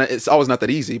 and it's always not that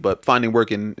easy, but finding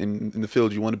work in the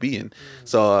field you want to be in.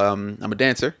 So I'm a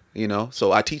dancer,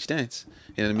 so I teach dance.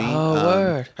 You know what I mean? Oh,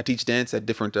 word. I teach dance at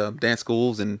different dance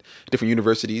schools and different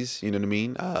universities, you know what I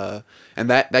mean? And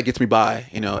that gets me by,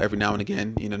 every now and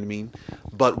again, you know what I mean?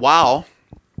 But while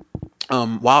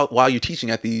you're teaching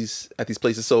at these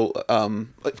places, so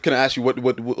can I ask you what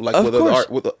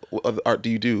other art do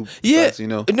you do? Yeah,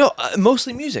 besides, no,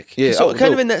 mostly music. Yeah, so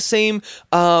kind of in that same.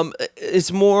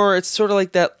 It's sort of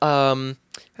like that. Kind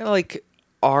of like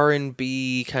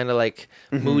R&B, kind of like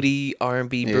moody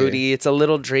R&B, broody. It's a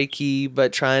little Drakey,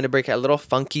 but trying to break out, a little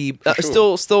funky.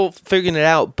 Sure. Still figuring it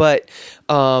out, but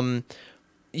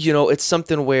it's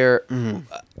something where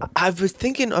I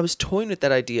was toying with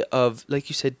that idea of, like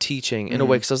you said, teaching in a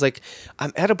way. Because I was like,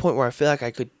 I'm at a point where I feel like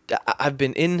I've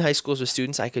been in high schools with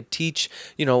students. I could teach,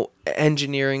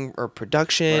 engineering or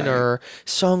production or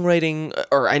songwriting,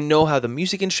 or I know how the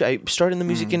music industry, I started in the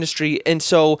music industry. And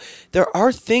so there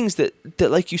are things that,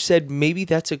 like you said, maybe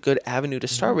that's a good avenue to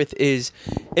start with. Is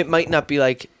it might not be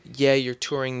like, yeah, you're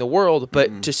touring the world,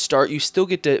 but to start, you still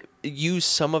get to use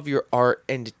some of your art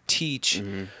and to teach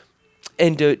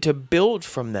and to build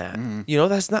from that.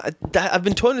 That's not that I've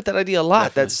been toying with that idea a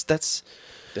lot. Definitely.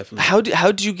 Definitely.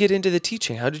 How did you get into the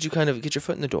teaching? How did you kind of get your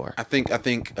foot in the door? I think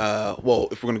well,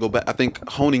 if we're gonna go back, I think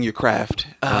honing your craft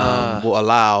will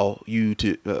allow you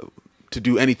to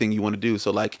do anything you want to do.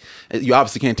 So like, you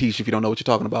obviously can't teach if you don't know what you're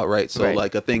talking about, right? So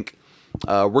like, I think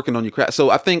working on your craft. So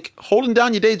I think holding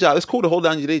down your day job. It's cool to hold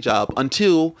down your day job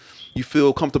until you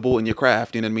feel comfortable in your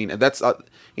craft. You know what I mean? And that's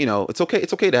you know, it's okay.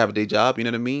 It's okay to have a day job. You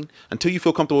know what I mean? Until you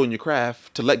feel comfortable in your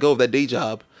craft, to let go of that day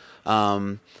job.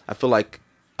 I feel like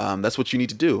that's what you need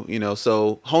to do. You know,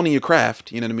 so honing your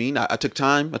craft. You know what I mean? I took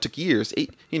time. I took years,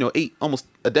 almost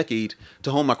a decade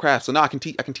to hone my craft. So now I can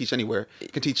teach. I can teach anywhere. I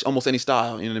can teach almost any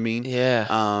style. You know what I mean?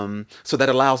 Yeah. So that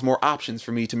allows more options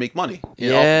for me to make money.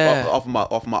 You Yeah. know, off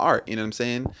of my art. You know what I'm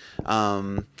saying?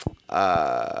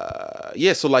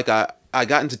 Yeah. So like I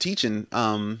got into teaching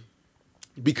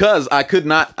because I could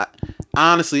not.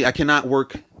 Honestly, I cannot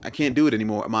work. I can't do it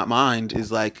anymore. My mind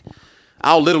is like,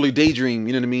 I'll literally daydream,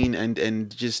 you know what I mean, and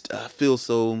just feel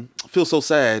so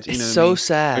sad. You know, It's what I so mean?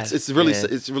 sad. It's really man.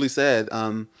 it's really sad.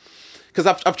 Because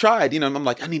I've tried, you know, I'm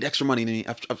like, I need extra money.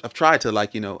 I've tried to,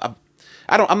 like, you know,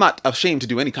 I'm not ashamed to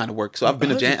do any kind of work. So I've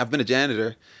been a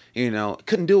janitor, you know,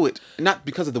 couldn't do it, not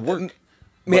because of the work.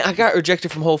 Man, I got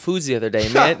rejected from Whole Foods the other day,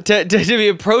 man, to be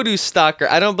a produce stocker.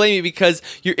 I don't blame you, because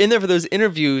you're in there for those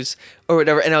interviews or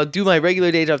whatever, and I'll do my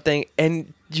regular day job thing,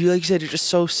 and you, like you said, you're just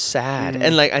so sad.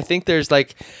 And like, I think there's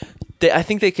like, I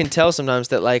think they can tell sometimes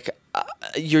that like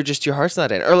your heart's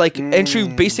not in it. Or like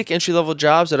basic entry level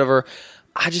jobs, whatever.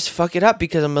 I just fuck it up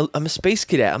because I'm a space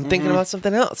cadet. I'm thinking about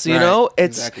something else, you know?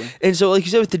 Exactly. And so like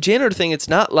you said with the janitor thing, it's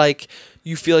not like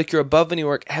you feel like you're above any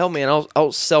work. Hell, man,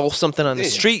 I'll sell something on the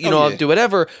street, you know, I'll do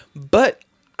whatever. But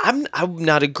I'm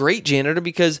not a great janitor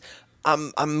because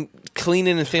I'm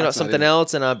cleaning and thinking about something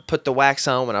else, and I put the wax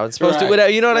on when I was supposed to,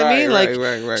 whatever, you know what I mean? Like,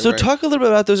 so talk a little bit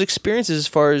about those experiences as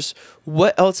far as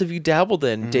what else have you dabbled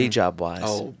in day job wise?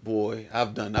 Oh boy,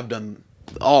 I've done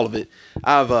all of it.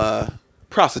 I've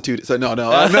prostituted. So no. Speaking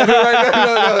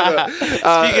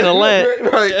of Lent,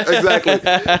 right, exactly.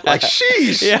 Like,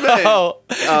 sheesh,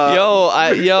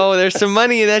 yo, there's some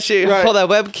money in that shit. Right. Pull that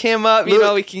webcam up, you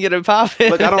know, we can get it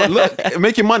popping. Look, I don't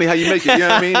make your money how you make it. You know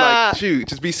what I mean? Like, shoot,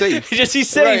 just be safe. Just be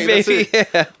safe, baby.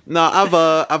 Yeah. No,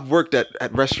 I've worked at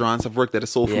restaurants. I've worked at a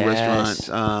soul food restaurant.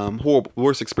 Horrible,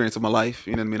 worst experience of my life.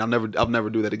 You know what I mean? I'll never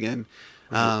do that again.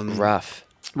 Rough.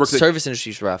 Service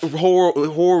industry's rough.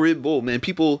 Horrible, man.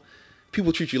 People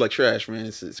treat you like trash, man.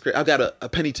 It's great. I got a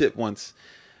penny tip once.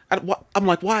 I'm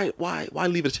like, why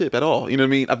leave a tip at all? You know what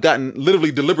I mean? I've gotten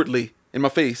literally deliberately in my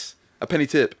face a penny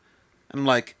tip. And I'm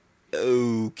like,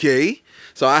 okay.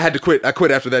 So I had to quit. I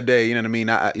quit after that day. You know what I mean?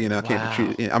 I can't be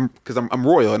treated. You know, because I'm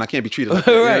royal and I can't be treated like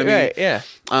that. You know what I mean? Right, yeah.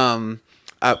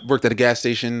 I worked at a gas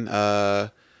station.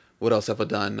 What else have I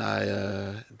done?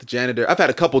 The janitor. I've had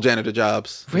a couple janitor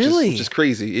jobs. Really? Which is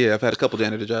crazy. Yeah, I've had a couple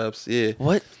janitor jobs. Yeah.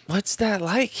 What's that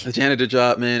like? The janitor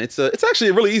job, man. It's actually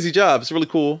a really easy job. It's really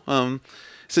cool.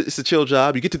 It's a chill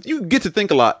job. You get to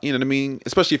think a lot. You know what I mean?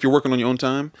 Especially if you're working on your own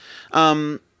time.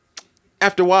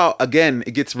 After a while, again,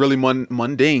 it gets really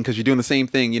mundane because you're doing the same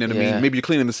thing. You know what I mean? Maybe you're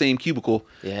cleaning the same cubicle.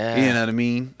 Yeah. You know what I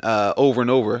mean? Over and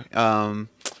over.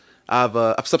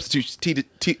 I've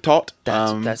substitute taught.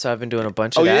 That's how I've been doing a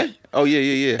bunch of that. Yeah? Oh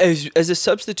yeah. As a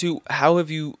substitute, how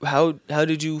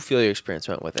did you feel your experience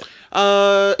went with it?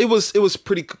 It was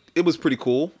pretty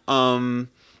cool. A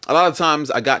lot of times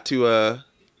I got to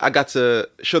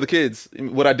show the kids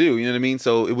what I do. You know what I mean?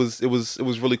 So it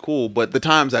was really cool. But the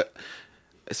times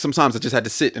sometimes I just had to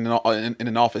sit in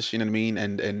an office. You know what I mean?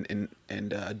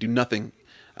 And do nothing.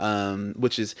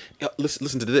 Which is,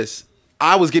 listen to this.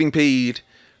 I was getting paid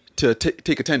to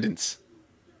take attendance.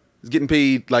 I was getting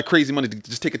paid like crazy money to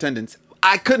just take attendance.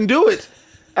 I couldn't do it.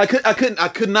 I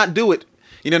could not do it.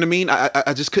 You know what I mean?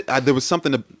 I just could. There was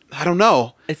something I don't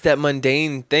know. It's that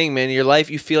mundane thing, man. Your life,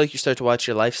 you feel like you start to watch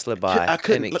your life slip by. I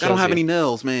couldn't. Look, I don't have any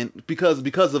nails, man, because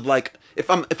of like if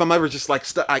I'm ever just like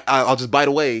stuck, I'll just bite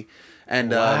away,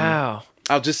 and wow.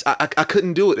 I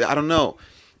couldn't do it. I don't know,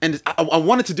 and I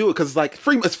wanted to do it because like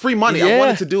it's free money. Yeah. I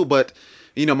wanted to do it, but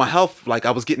you know my health, like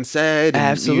I was getting sad, and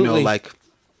absolutely, you know, like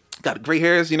got gray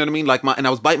hairs. You know what I mean? Like and I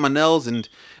was biting my nails, and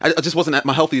I just wasn't at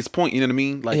my healthiest point. You know what I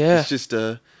mean? Like it's just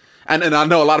And I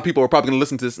know a lot of people are probably going to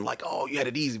listen to this and like, oh, you had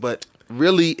it easy. But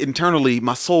really, internally,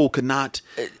 my soul could not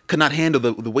handle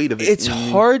the weight of it. It's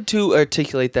hard to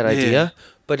articulate that idea,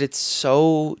 but it's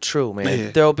so true, man.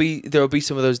 Yeah. There'll be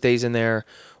some of those days in there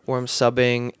where I'm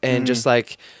subbing and just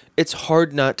like, it's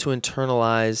hard not to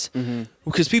internalize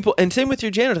because people, and same with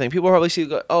your janitor thing, people probably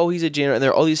see, oh, he's a janitor, and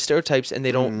there are all these stereotypes, and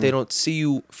they don't see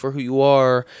you for who you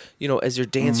are, as your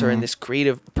dancer and this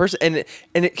creative person, and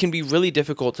it can be really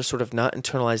difficult to sort of not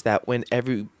internalize that when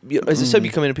as I said,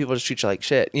 you come in and people just treat you like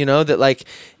shit, that like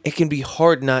it can be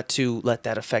hard not to let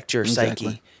that affect your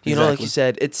psyche. Like you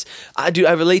said, I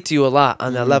relate to you a lot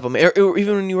on that level. Or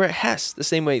even when you were at Hess, the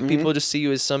same way, people just see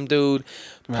you as some dude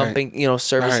pumping,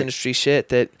 service industry shit.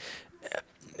 That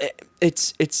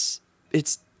it's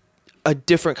a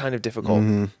different kind of difficult,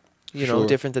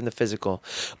 different than the physical.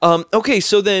 Okay,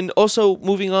 so then also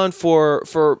moving on for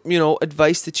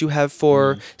advice that you have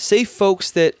for say folks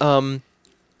that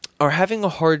are having a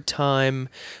hard time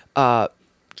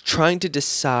trying to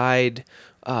decide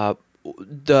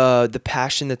the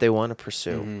passion that they want to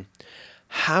pursue.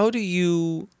 How do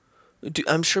you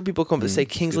I'm sure people come up and say,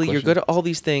 Kingsley, you're good at all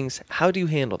these things. How do you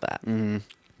handle that?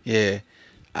 Yeah.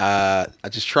 I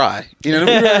just try. You know what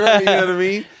I mean? You know what I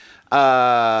mean?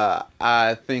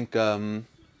 I think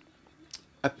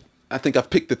I think I've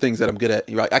picked the things that I'm good at.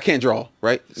 Right? I can't draw,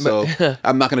 right? So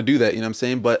I'm not gonna do that. You know what I'm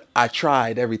saying? But I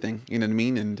tried everything. You know what I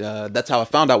mean? And that's how I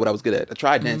found out what I was good at. I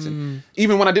tried dancing,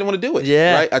 even when I didn't want to do it.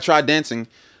 Yeah. Right? I tried dancing.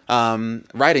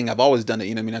 Writing, I've always done it.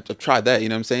 You know what I mean? I've tried that. You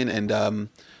know what I'm saying? And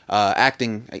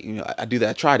acting, I do that.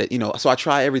 I tried it. So I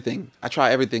try everything. I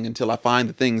try everything until I find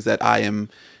the things that I'm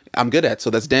good at. So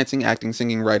that's dancing, acting,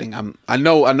 singing, writing. I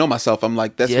know myself. I'm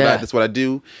like, that's what I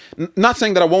do. Not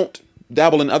saying that I won't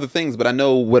dabble in other things, but I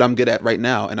know what I'm good at right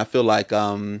now. And I feel like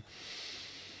some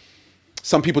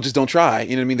people just don't try.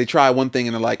 You know what I mean? They try one thing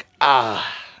and they're like,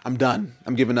 I'm done.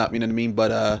 I'm giving up. You know what I mean?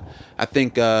 But I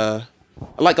think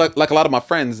like a lot of my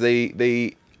friends,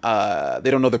 they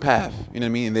don't know their path. You know what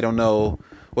I mean? And they don't know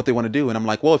what they want to do. And I'm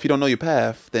like, well, if you don't know your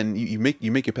path, then you make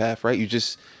your path, right? You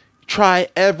just try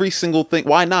every single thing.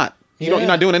 Why not? You're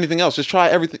not doing anything else. Just try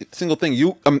every single thing.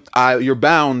 You're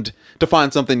bound to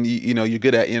find something you're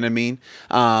good at. You know what I mean?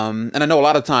 And I know a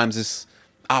lot of times it's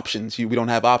options. We don't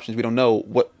have options. We don't know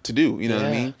what to do. You know what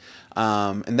I mean?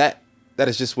 And that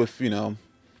is just with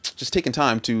just taking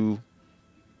time to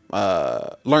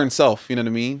learn self. You know what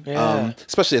I mean? Yeah.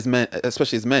 Especially as men.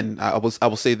 I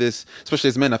will say this. Especially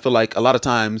as men, I feel like a lot of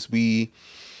times we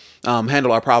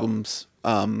handle our problems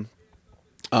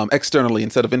externally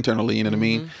instead of internally. You know what I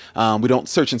mean? We don't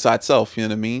search inside self. You know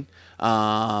what I mean?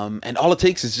 And all it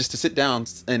takes is just to sit down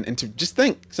and to just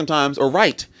think sometimes, or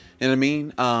write. You know what I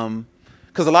mean?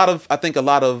 Because I think a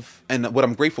lot of, and what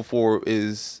I'm grateful for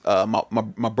is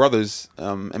my brothers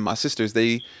and my sisters.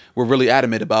 They were really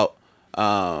adamant about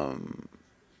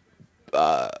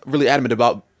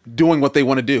doing what they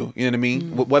want to do. You know what I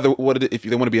mean? If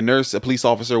they want to be a nurse, a police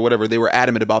officer, or whatever, they were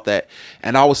adamant about that.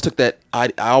 And I always took that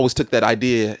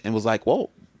idea and was like, whoa,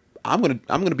 I'm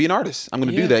gonna be an artist. I'm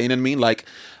gonna do that. You know what I mean? Like,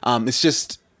 it's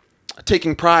just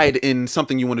taking pride in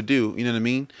something you want to do. You know what I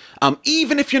mean?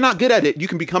 Even if you're not good at it, you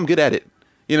can become good at it.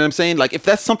 You know what I'm saying? Like, if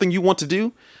that's something you want to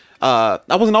do, I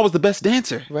wasn't always the best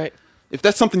dancer. Right. If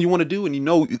that's something you want to do, and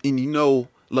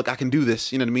look, I can do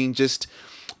this. You know what I mean? Just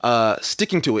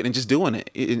sticking to it and just doing it.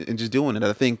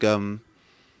 I think a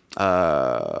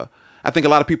lot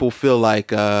of people feel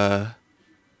like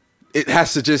it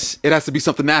has to be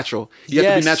something natural. You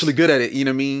have to be naturally good at it. You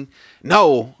know what I mean?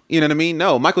 No, you know what I mean?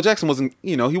 No, Michael Jackson wasn't.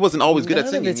 He wasn't always good at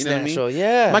singing. You know natural, what I mean?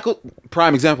 Yeah.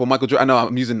 Prime example, Michael Jordan. I know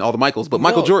I'm using all the Michaels, but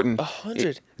Michael Jordan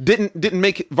 100 didn't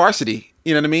make varsity.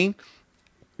 You know what I mean?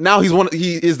 Now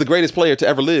he is the greatest player to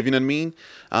ever live. You know what I mean?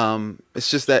 It's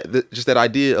just that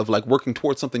idea of like working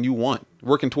towards something you want. You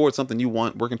know what I'm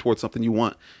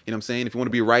saying? If you want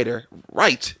to be a writer,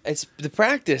 write. It's the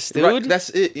practice, dude. Right, that's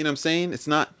it. You know what I'm saying? It's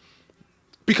not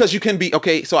because you can be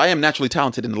okay. So I am naturally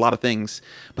talented in a lot of things,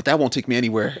 but that won't take me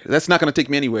anywhere. That's not going to take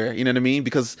me anywhere. You know what I mean?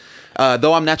 Because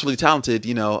though I'm naturally talented,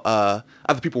 other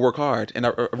people work hard, and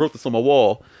I wrote this on my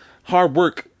wall. Hard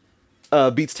work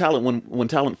beats talent when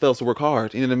talent fails to work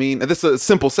hard. You know what I mean? And this is a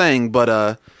simple saying,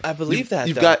 but I believe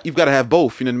you've got to have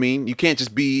both. You know what I mean? You can't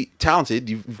just be talented.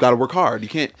 You've got to work hard. You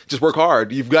can't just work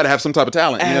hard. You've got to have some type of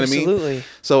talent. You know what I mean? Absolutely.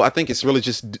 So I think it's really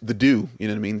just the do. You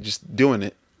know what I mean? Just doing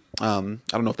it. I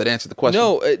don't know if that answered the question.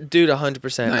 No, dude,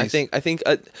 100%. Nice. I think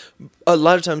a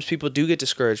lot of times people do get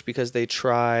discouraged because they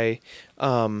try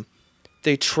something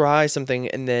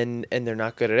and they're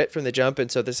not good at it from the jump,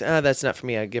 and so that's not for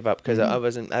me. I give up because I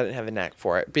didn't have a knack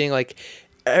for it. Being like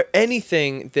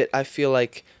anything that I feel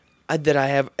like that I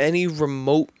have any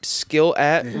remote skill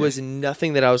at was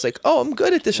nothing that I was like, oh, I'm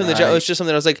good at this from the jump. It was just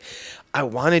something I was like, I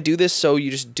want to do this, so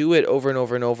you just do it over and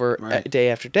over and over, day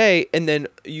after day, and then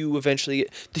you eventually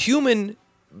the human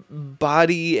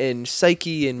body and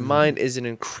psyche and mind is an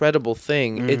incredible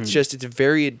thing. It's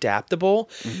very adaptable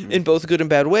in both good and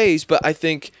bad ways. But I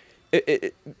think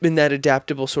in that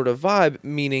adaptable sort of vibe,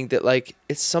 meaning that like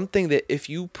it's something that if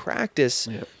you practice,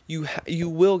 you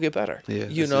will get better. Yeah,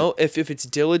 you know, if it's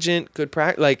diligent, good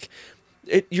practice, like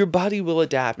your body will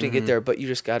adapt and get there. But you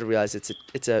just got to realize it's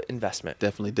a investment.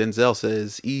 Definitely. Denzel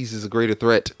says ease is a greater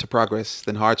threat to progress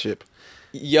than hardship.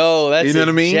 Yo, that's You know what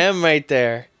I mean? gem right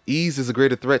there. Ease is a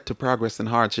greater threat to progress than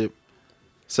hardship.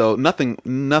 So nothing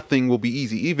will be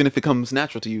easy, even if it comes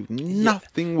natural to you.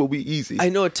 Nothing will be easy. I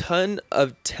know a ton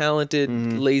of talented,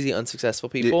 lazy, unsuccessful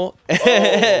people, Oh.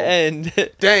 and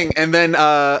Dang, and then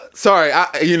sorry,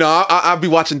 I'll be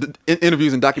watching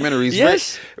interviews and documentaries.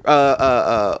 Yes.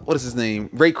 What is his name?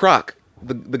 Ray Kroc,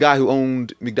 the guy who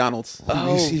owned McDonald's.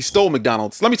 He stole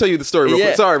McDonald's. Let me tell you the story real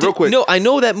quick. Sorry, real quick. No, I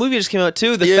know that movie just came out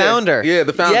too. The Founder. Yeah,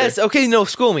 The Founder. Yes. Okay. No,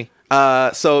 school me.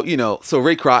 So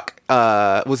Ray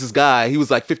Kroc was this guy. He was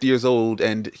like 50 years old,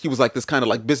 and he was like this kind of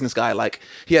like business guy. Like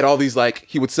he had all these like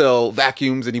he would sell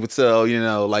vacuums and he would sell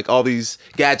like all these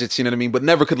gadgets. You know what I mean? But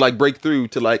never could like break through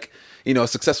to like a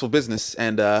successful business.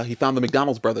 And he found the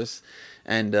McDonald's brothers,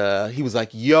 and he was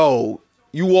like, "Yo,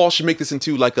 you all should make this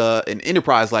into like an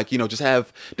enterprise, like, just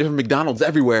have different McDonald's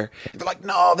everywhere." And they're like,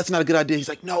 "No, that's not a good idea." He's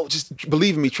like, "No, just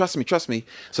believe in me, trust me.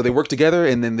 So they worked together,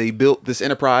 and then they built this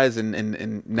enterprise,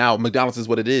 and now McDonald's is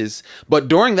what it is. But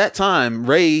during that time,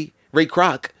 Ray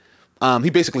Kroc, he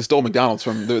basically stole McDonald's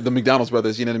from the McDonald's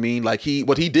brothers. You know what I mean? Like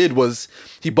what he did was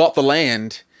he bought the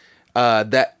land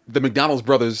that the McDonald's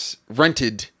brothers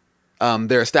rented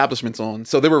their establishments on.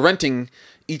 So they were renting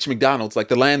each McDonald's, like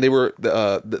the land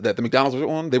that the McDonald's were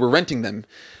on, they were renting them.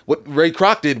 What Ray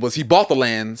Kroc did was he bought the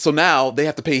land, so now they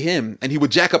have to pay him, and he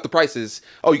would jack up the prices.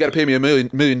 "Oh, you got to pay me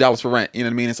 $1 million for rent." You know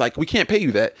what I mean? It's like, we can't pay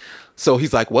you that. So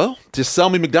he's like, "Well, just sell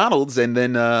me McDonald's, and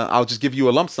then I'll just give you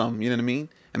a lump sum." You know what I mean?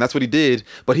 And that's what he did.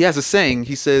 But he has a saying.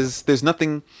 He says, "There's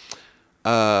nothing."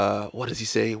 What does he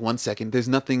say? 1 second. There's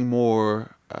nothing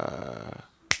more.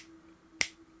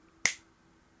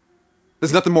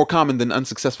 There's nothing more common than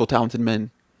unsuccessful, talented men.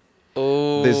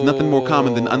 Oh. There's nothing more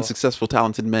common than unsuccessful,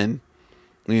 talented men.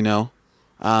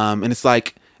 And it's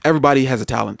like everybody has a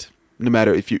talent, no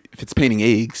matter if it's painting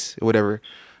eggs or whatever.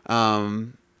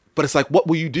 But it's like, what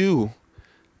will you do?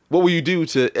 What will you do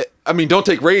to? I mean, don't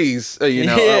take Ray's,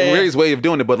 Ray's way of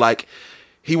doing it, but like,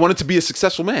 he wanted to be a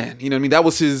successful man. You know what I mean? That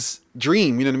was his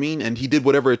dream. You know what I mean? And he did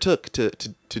whatever it took to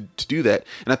do that.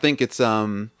 And I think it's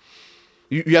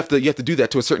You have to do that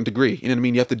to a certain degree. You know what I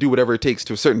mean? You have to do whatever it takes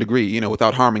to a certain degree,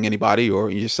 without harming anybody or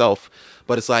yourself.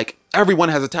 But it's like everyone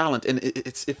has a talent, and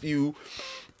it's if you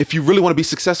really want to be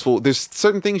successful, there's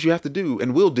certain things you have to do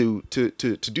and will do to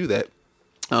do that.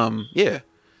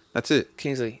 That's it.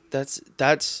 Kingsley, that's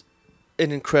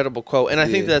an incredible quote, and I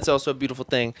think that's also a beautiful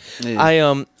thing.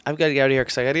 Yeah. I've got to get out of here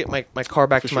because I got to get my car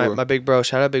back to my big bro.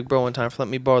 Shout out Big Bro one time for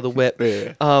letting me borrow the whip.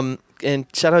 Yeah. And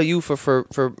shout out you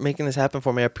for making this happen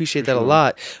for me. I appreciate that a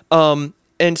lot.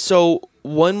 And so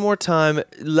one more time,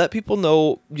 let people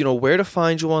know, where to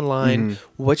find you online,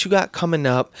 what you got coming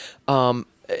up.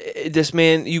 This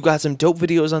man, you got some dope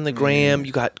videos on the gram.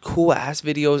 You got cool ass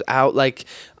videos out. Like,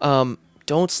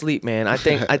 don't sleep, man. I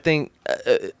think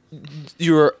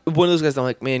you're one of those guys that I'm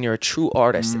like, man, you're a true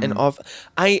artist. And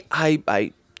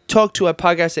I talk to, I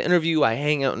podcast, I interview, I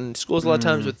hang out in schools a lot of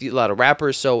times with a lot of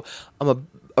rappers. So I'm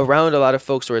around a lot of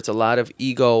folks where it's a lot of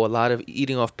ego, a lot of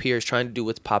eating off peers, trying to do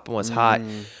what's popping, what's hot.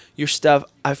 Your stuff,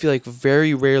 I feel like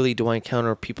very rarely do I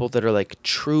encounter people that are like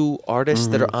true artists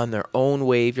that are on their own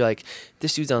wave. You're like,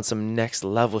 this dude's on some next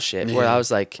level shit. Where I was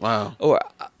like, wow. Or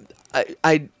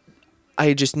I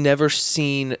had just never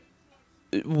seen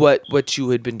what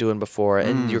you had been doing before,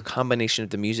 and your combination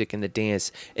of the music and the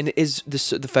dance, and it is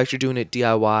the fact you're doing it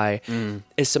DIY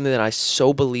is something that I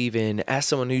so believe in as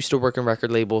someone who used to work in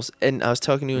record labels. And I was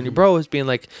talking to you and your bro was being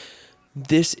like,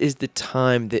 this is the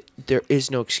time that there is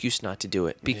no excuse not to do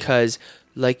it, because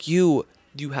like you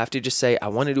have to just say, I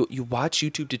want to do it. You watch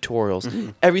YouTube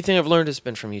tutorials. Everything I've learned has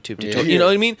been from YouTube tutorials. You know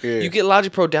what I mean? You get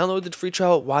Logic Pro, download the free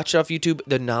trial, watch it off YouTube.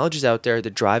 The knowledge is out there. The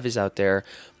drive is out there.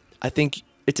 I think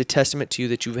it's a testament to you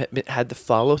that you've had the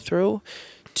follow through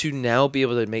to now be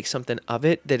able to make something of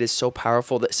it that is so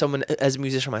powerful that someone, as a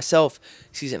musician myself,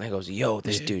 sees it and goes, yo,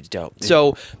 this dude's dope.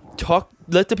 So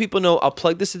let the people know. I'll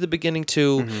plug this at the beginning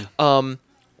too.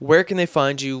 Where can they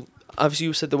find you? Obviously,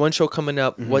 you said the one show coming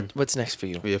up. What's next for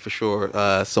you? Yeah, for sure.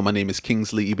 So my name is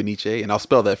Kingsley Ibeniche, and I'll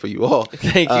spell that for you all.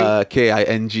 Thank you.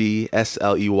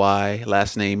 KINGSLEY,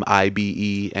 last name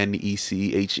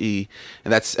IBENECHE,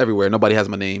 and that's everywhere. Nobody has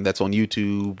my name. That's on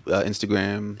YouTube,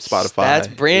 Instagram, Spotify. That's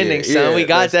branding, son. We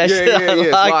got that shit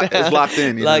It's locked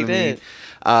in. You know what I mean?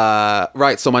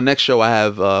 Right. So my next show I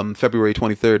have February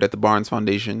 23rd at the Barnes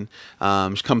Foundation.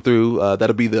 Come through.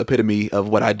 That'll be the epitome of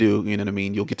what I do. You know what I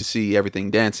mean? You'll get to see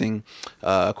everything: dancing,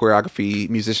 choreography,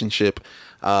 musicianship,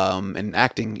 and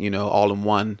acting. You know, all in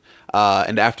one.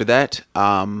 And after that,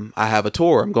 I have a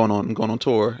tour. I'm going on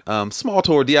tour. Small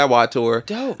tour, DIY tour.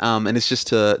 Dope. And it's just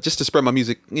to spread my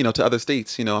music, you know, to other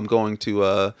states. You know, I'm going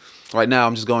to right now.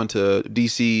 I'm just going to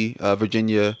DC,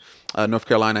 Virginia, North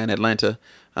Carolina, and Atlanta.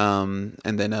 And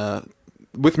then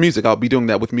with music, I'll be doing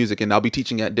that with music, and I'll be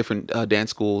teaching at different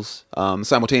dance schools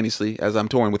simultaneously as I'm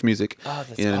touring with music. Oh,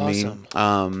 that's you know awesome. what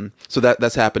I mean? So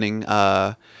that's happening.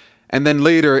 And then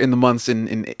later in the months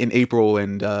in April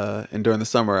and during the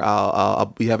summer, I'll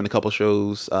be having a couple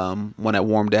shows. One at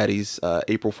Warm Daddy's,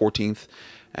 April 14th,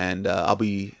 and I'll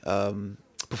be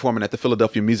performing at the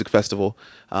Philadelphia Music Festival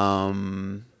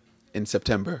in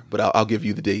September. But I'll give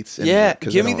you the dates. Yeah,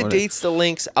 give me the dates, the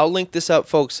links. I'll link this up,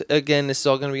 folks. Again, this is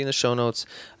all going to be in the show notes.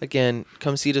 Again,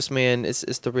 come see this man.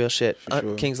 It's the real shit.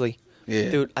 Sure. Kingsley.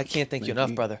 Yeah. Dude, I can't thank you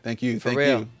enough, brother. Thank you. For Thank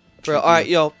real. you. For real. All right,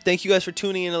 yo. Thank you guys for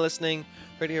tuning in and listening.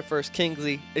 Right here first,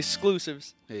 Kingsley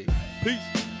exclusives. Hey.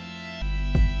 Peace.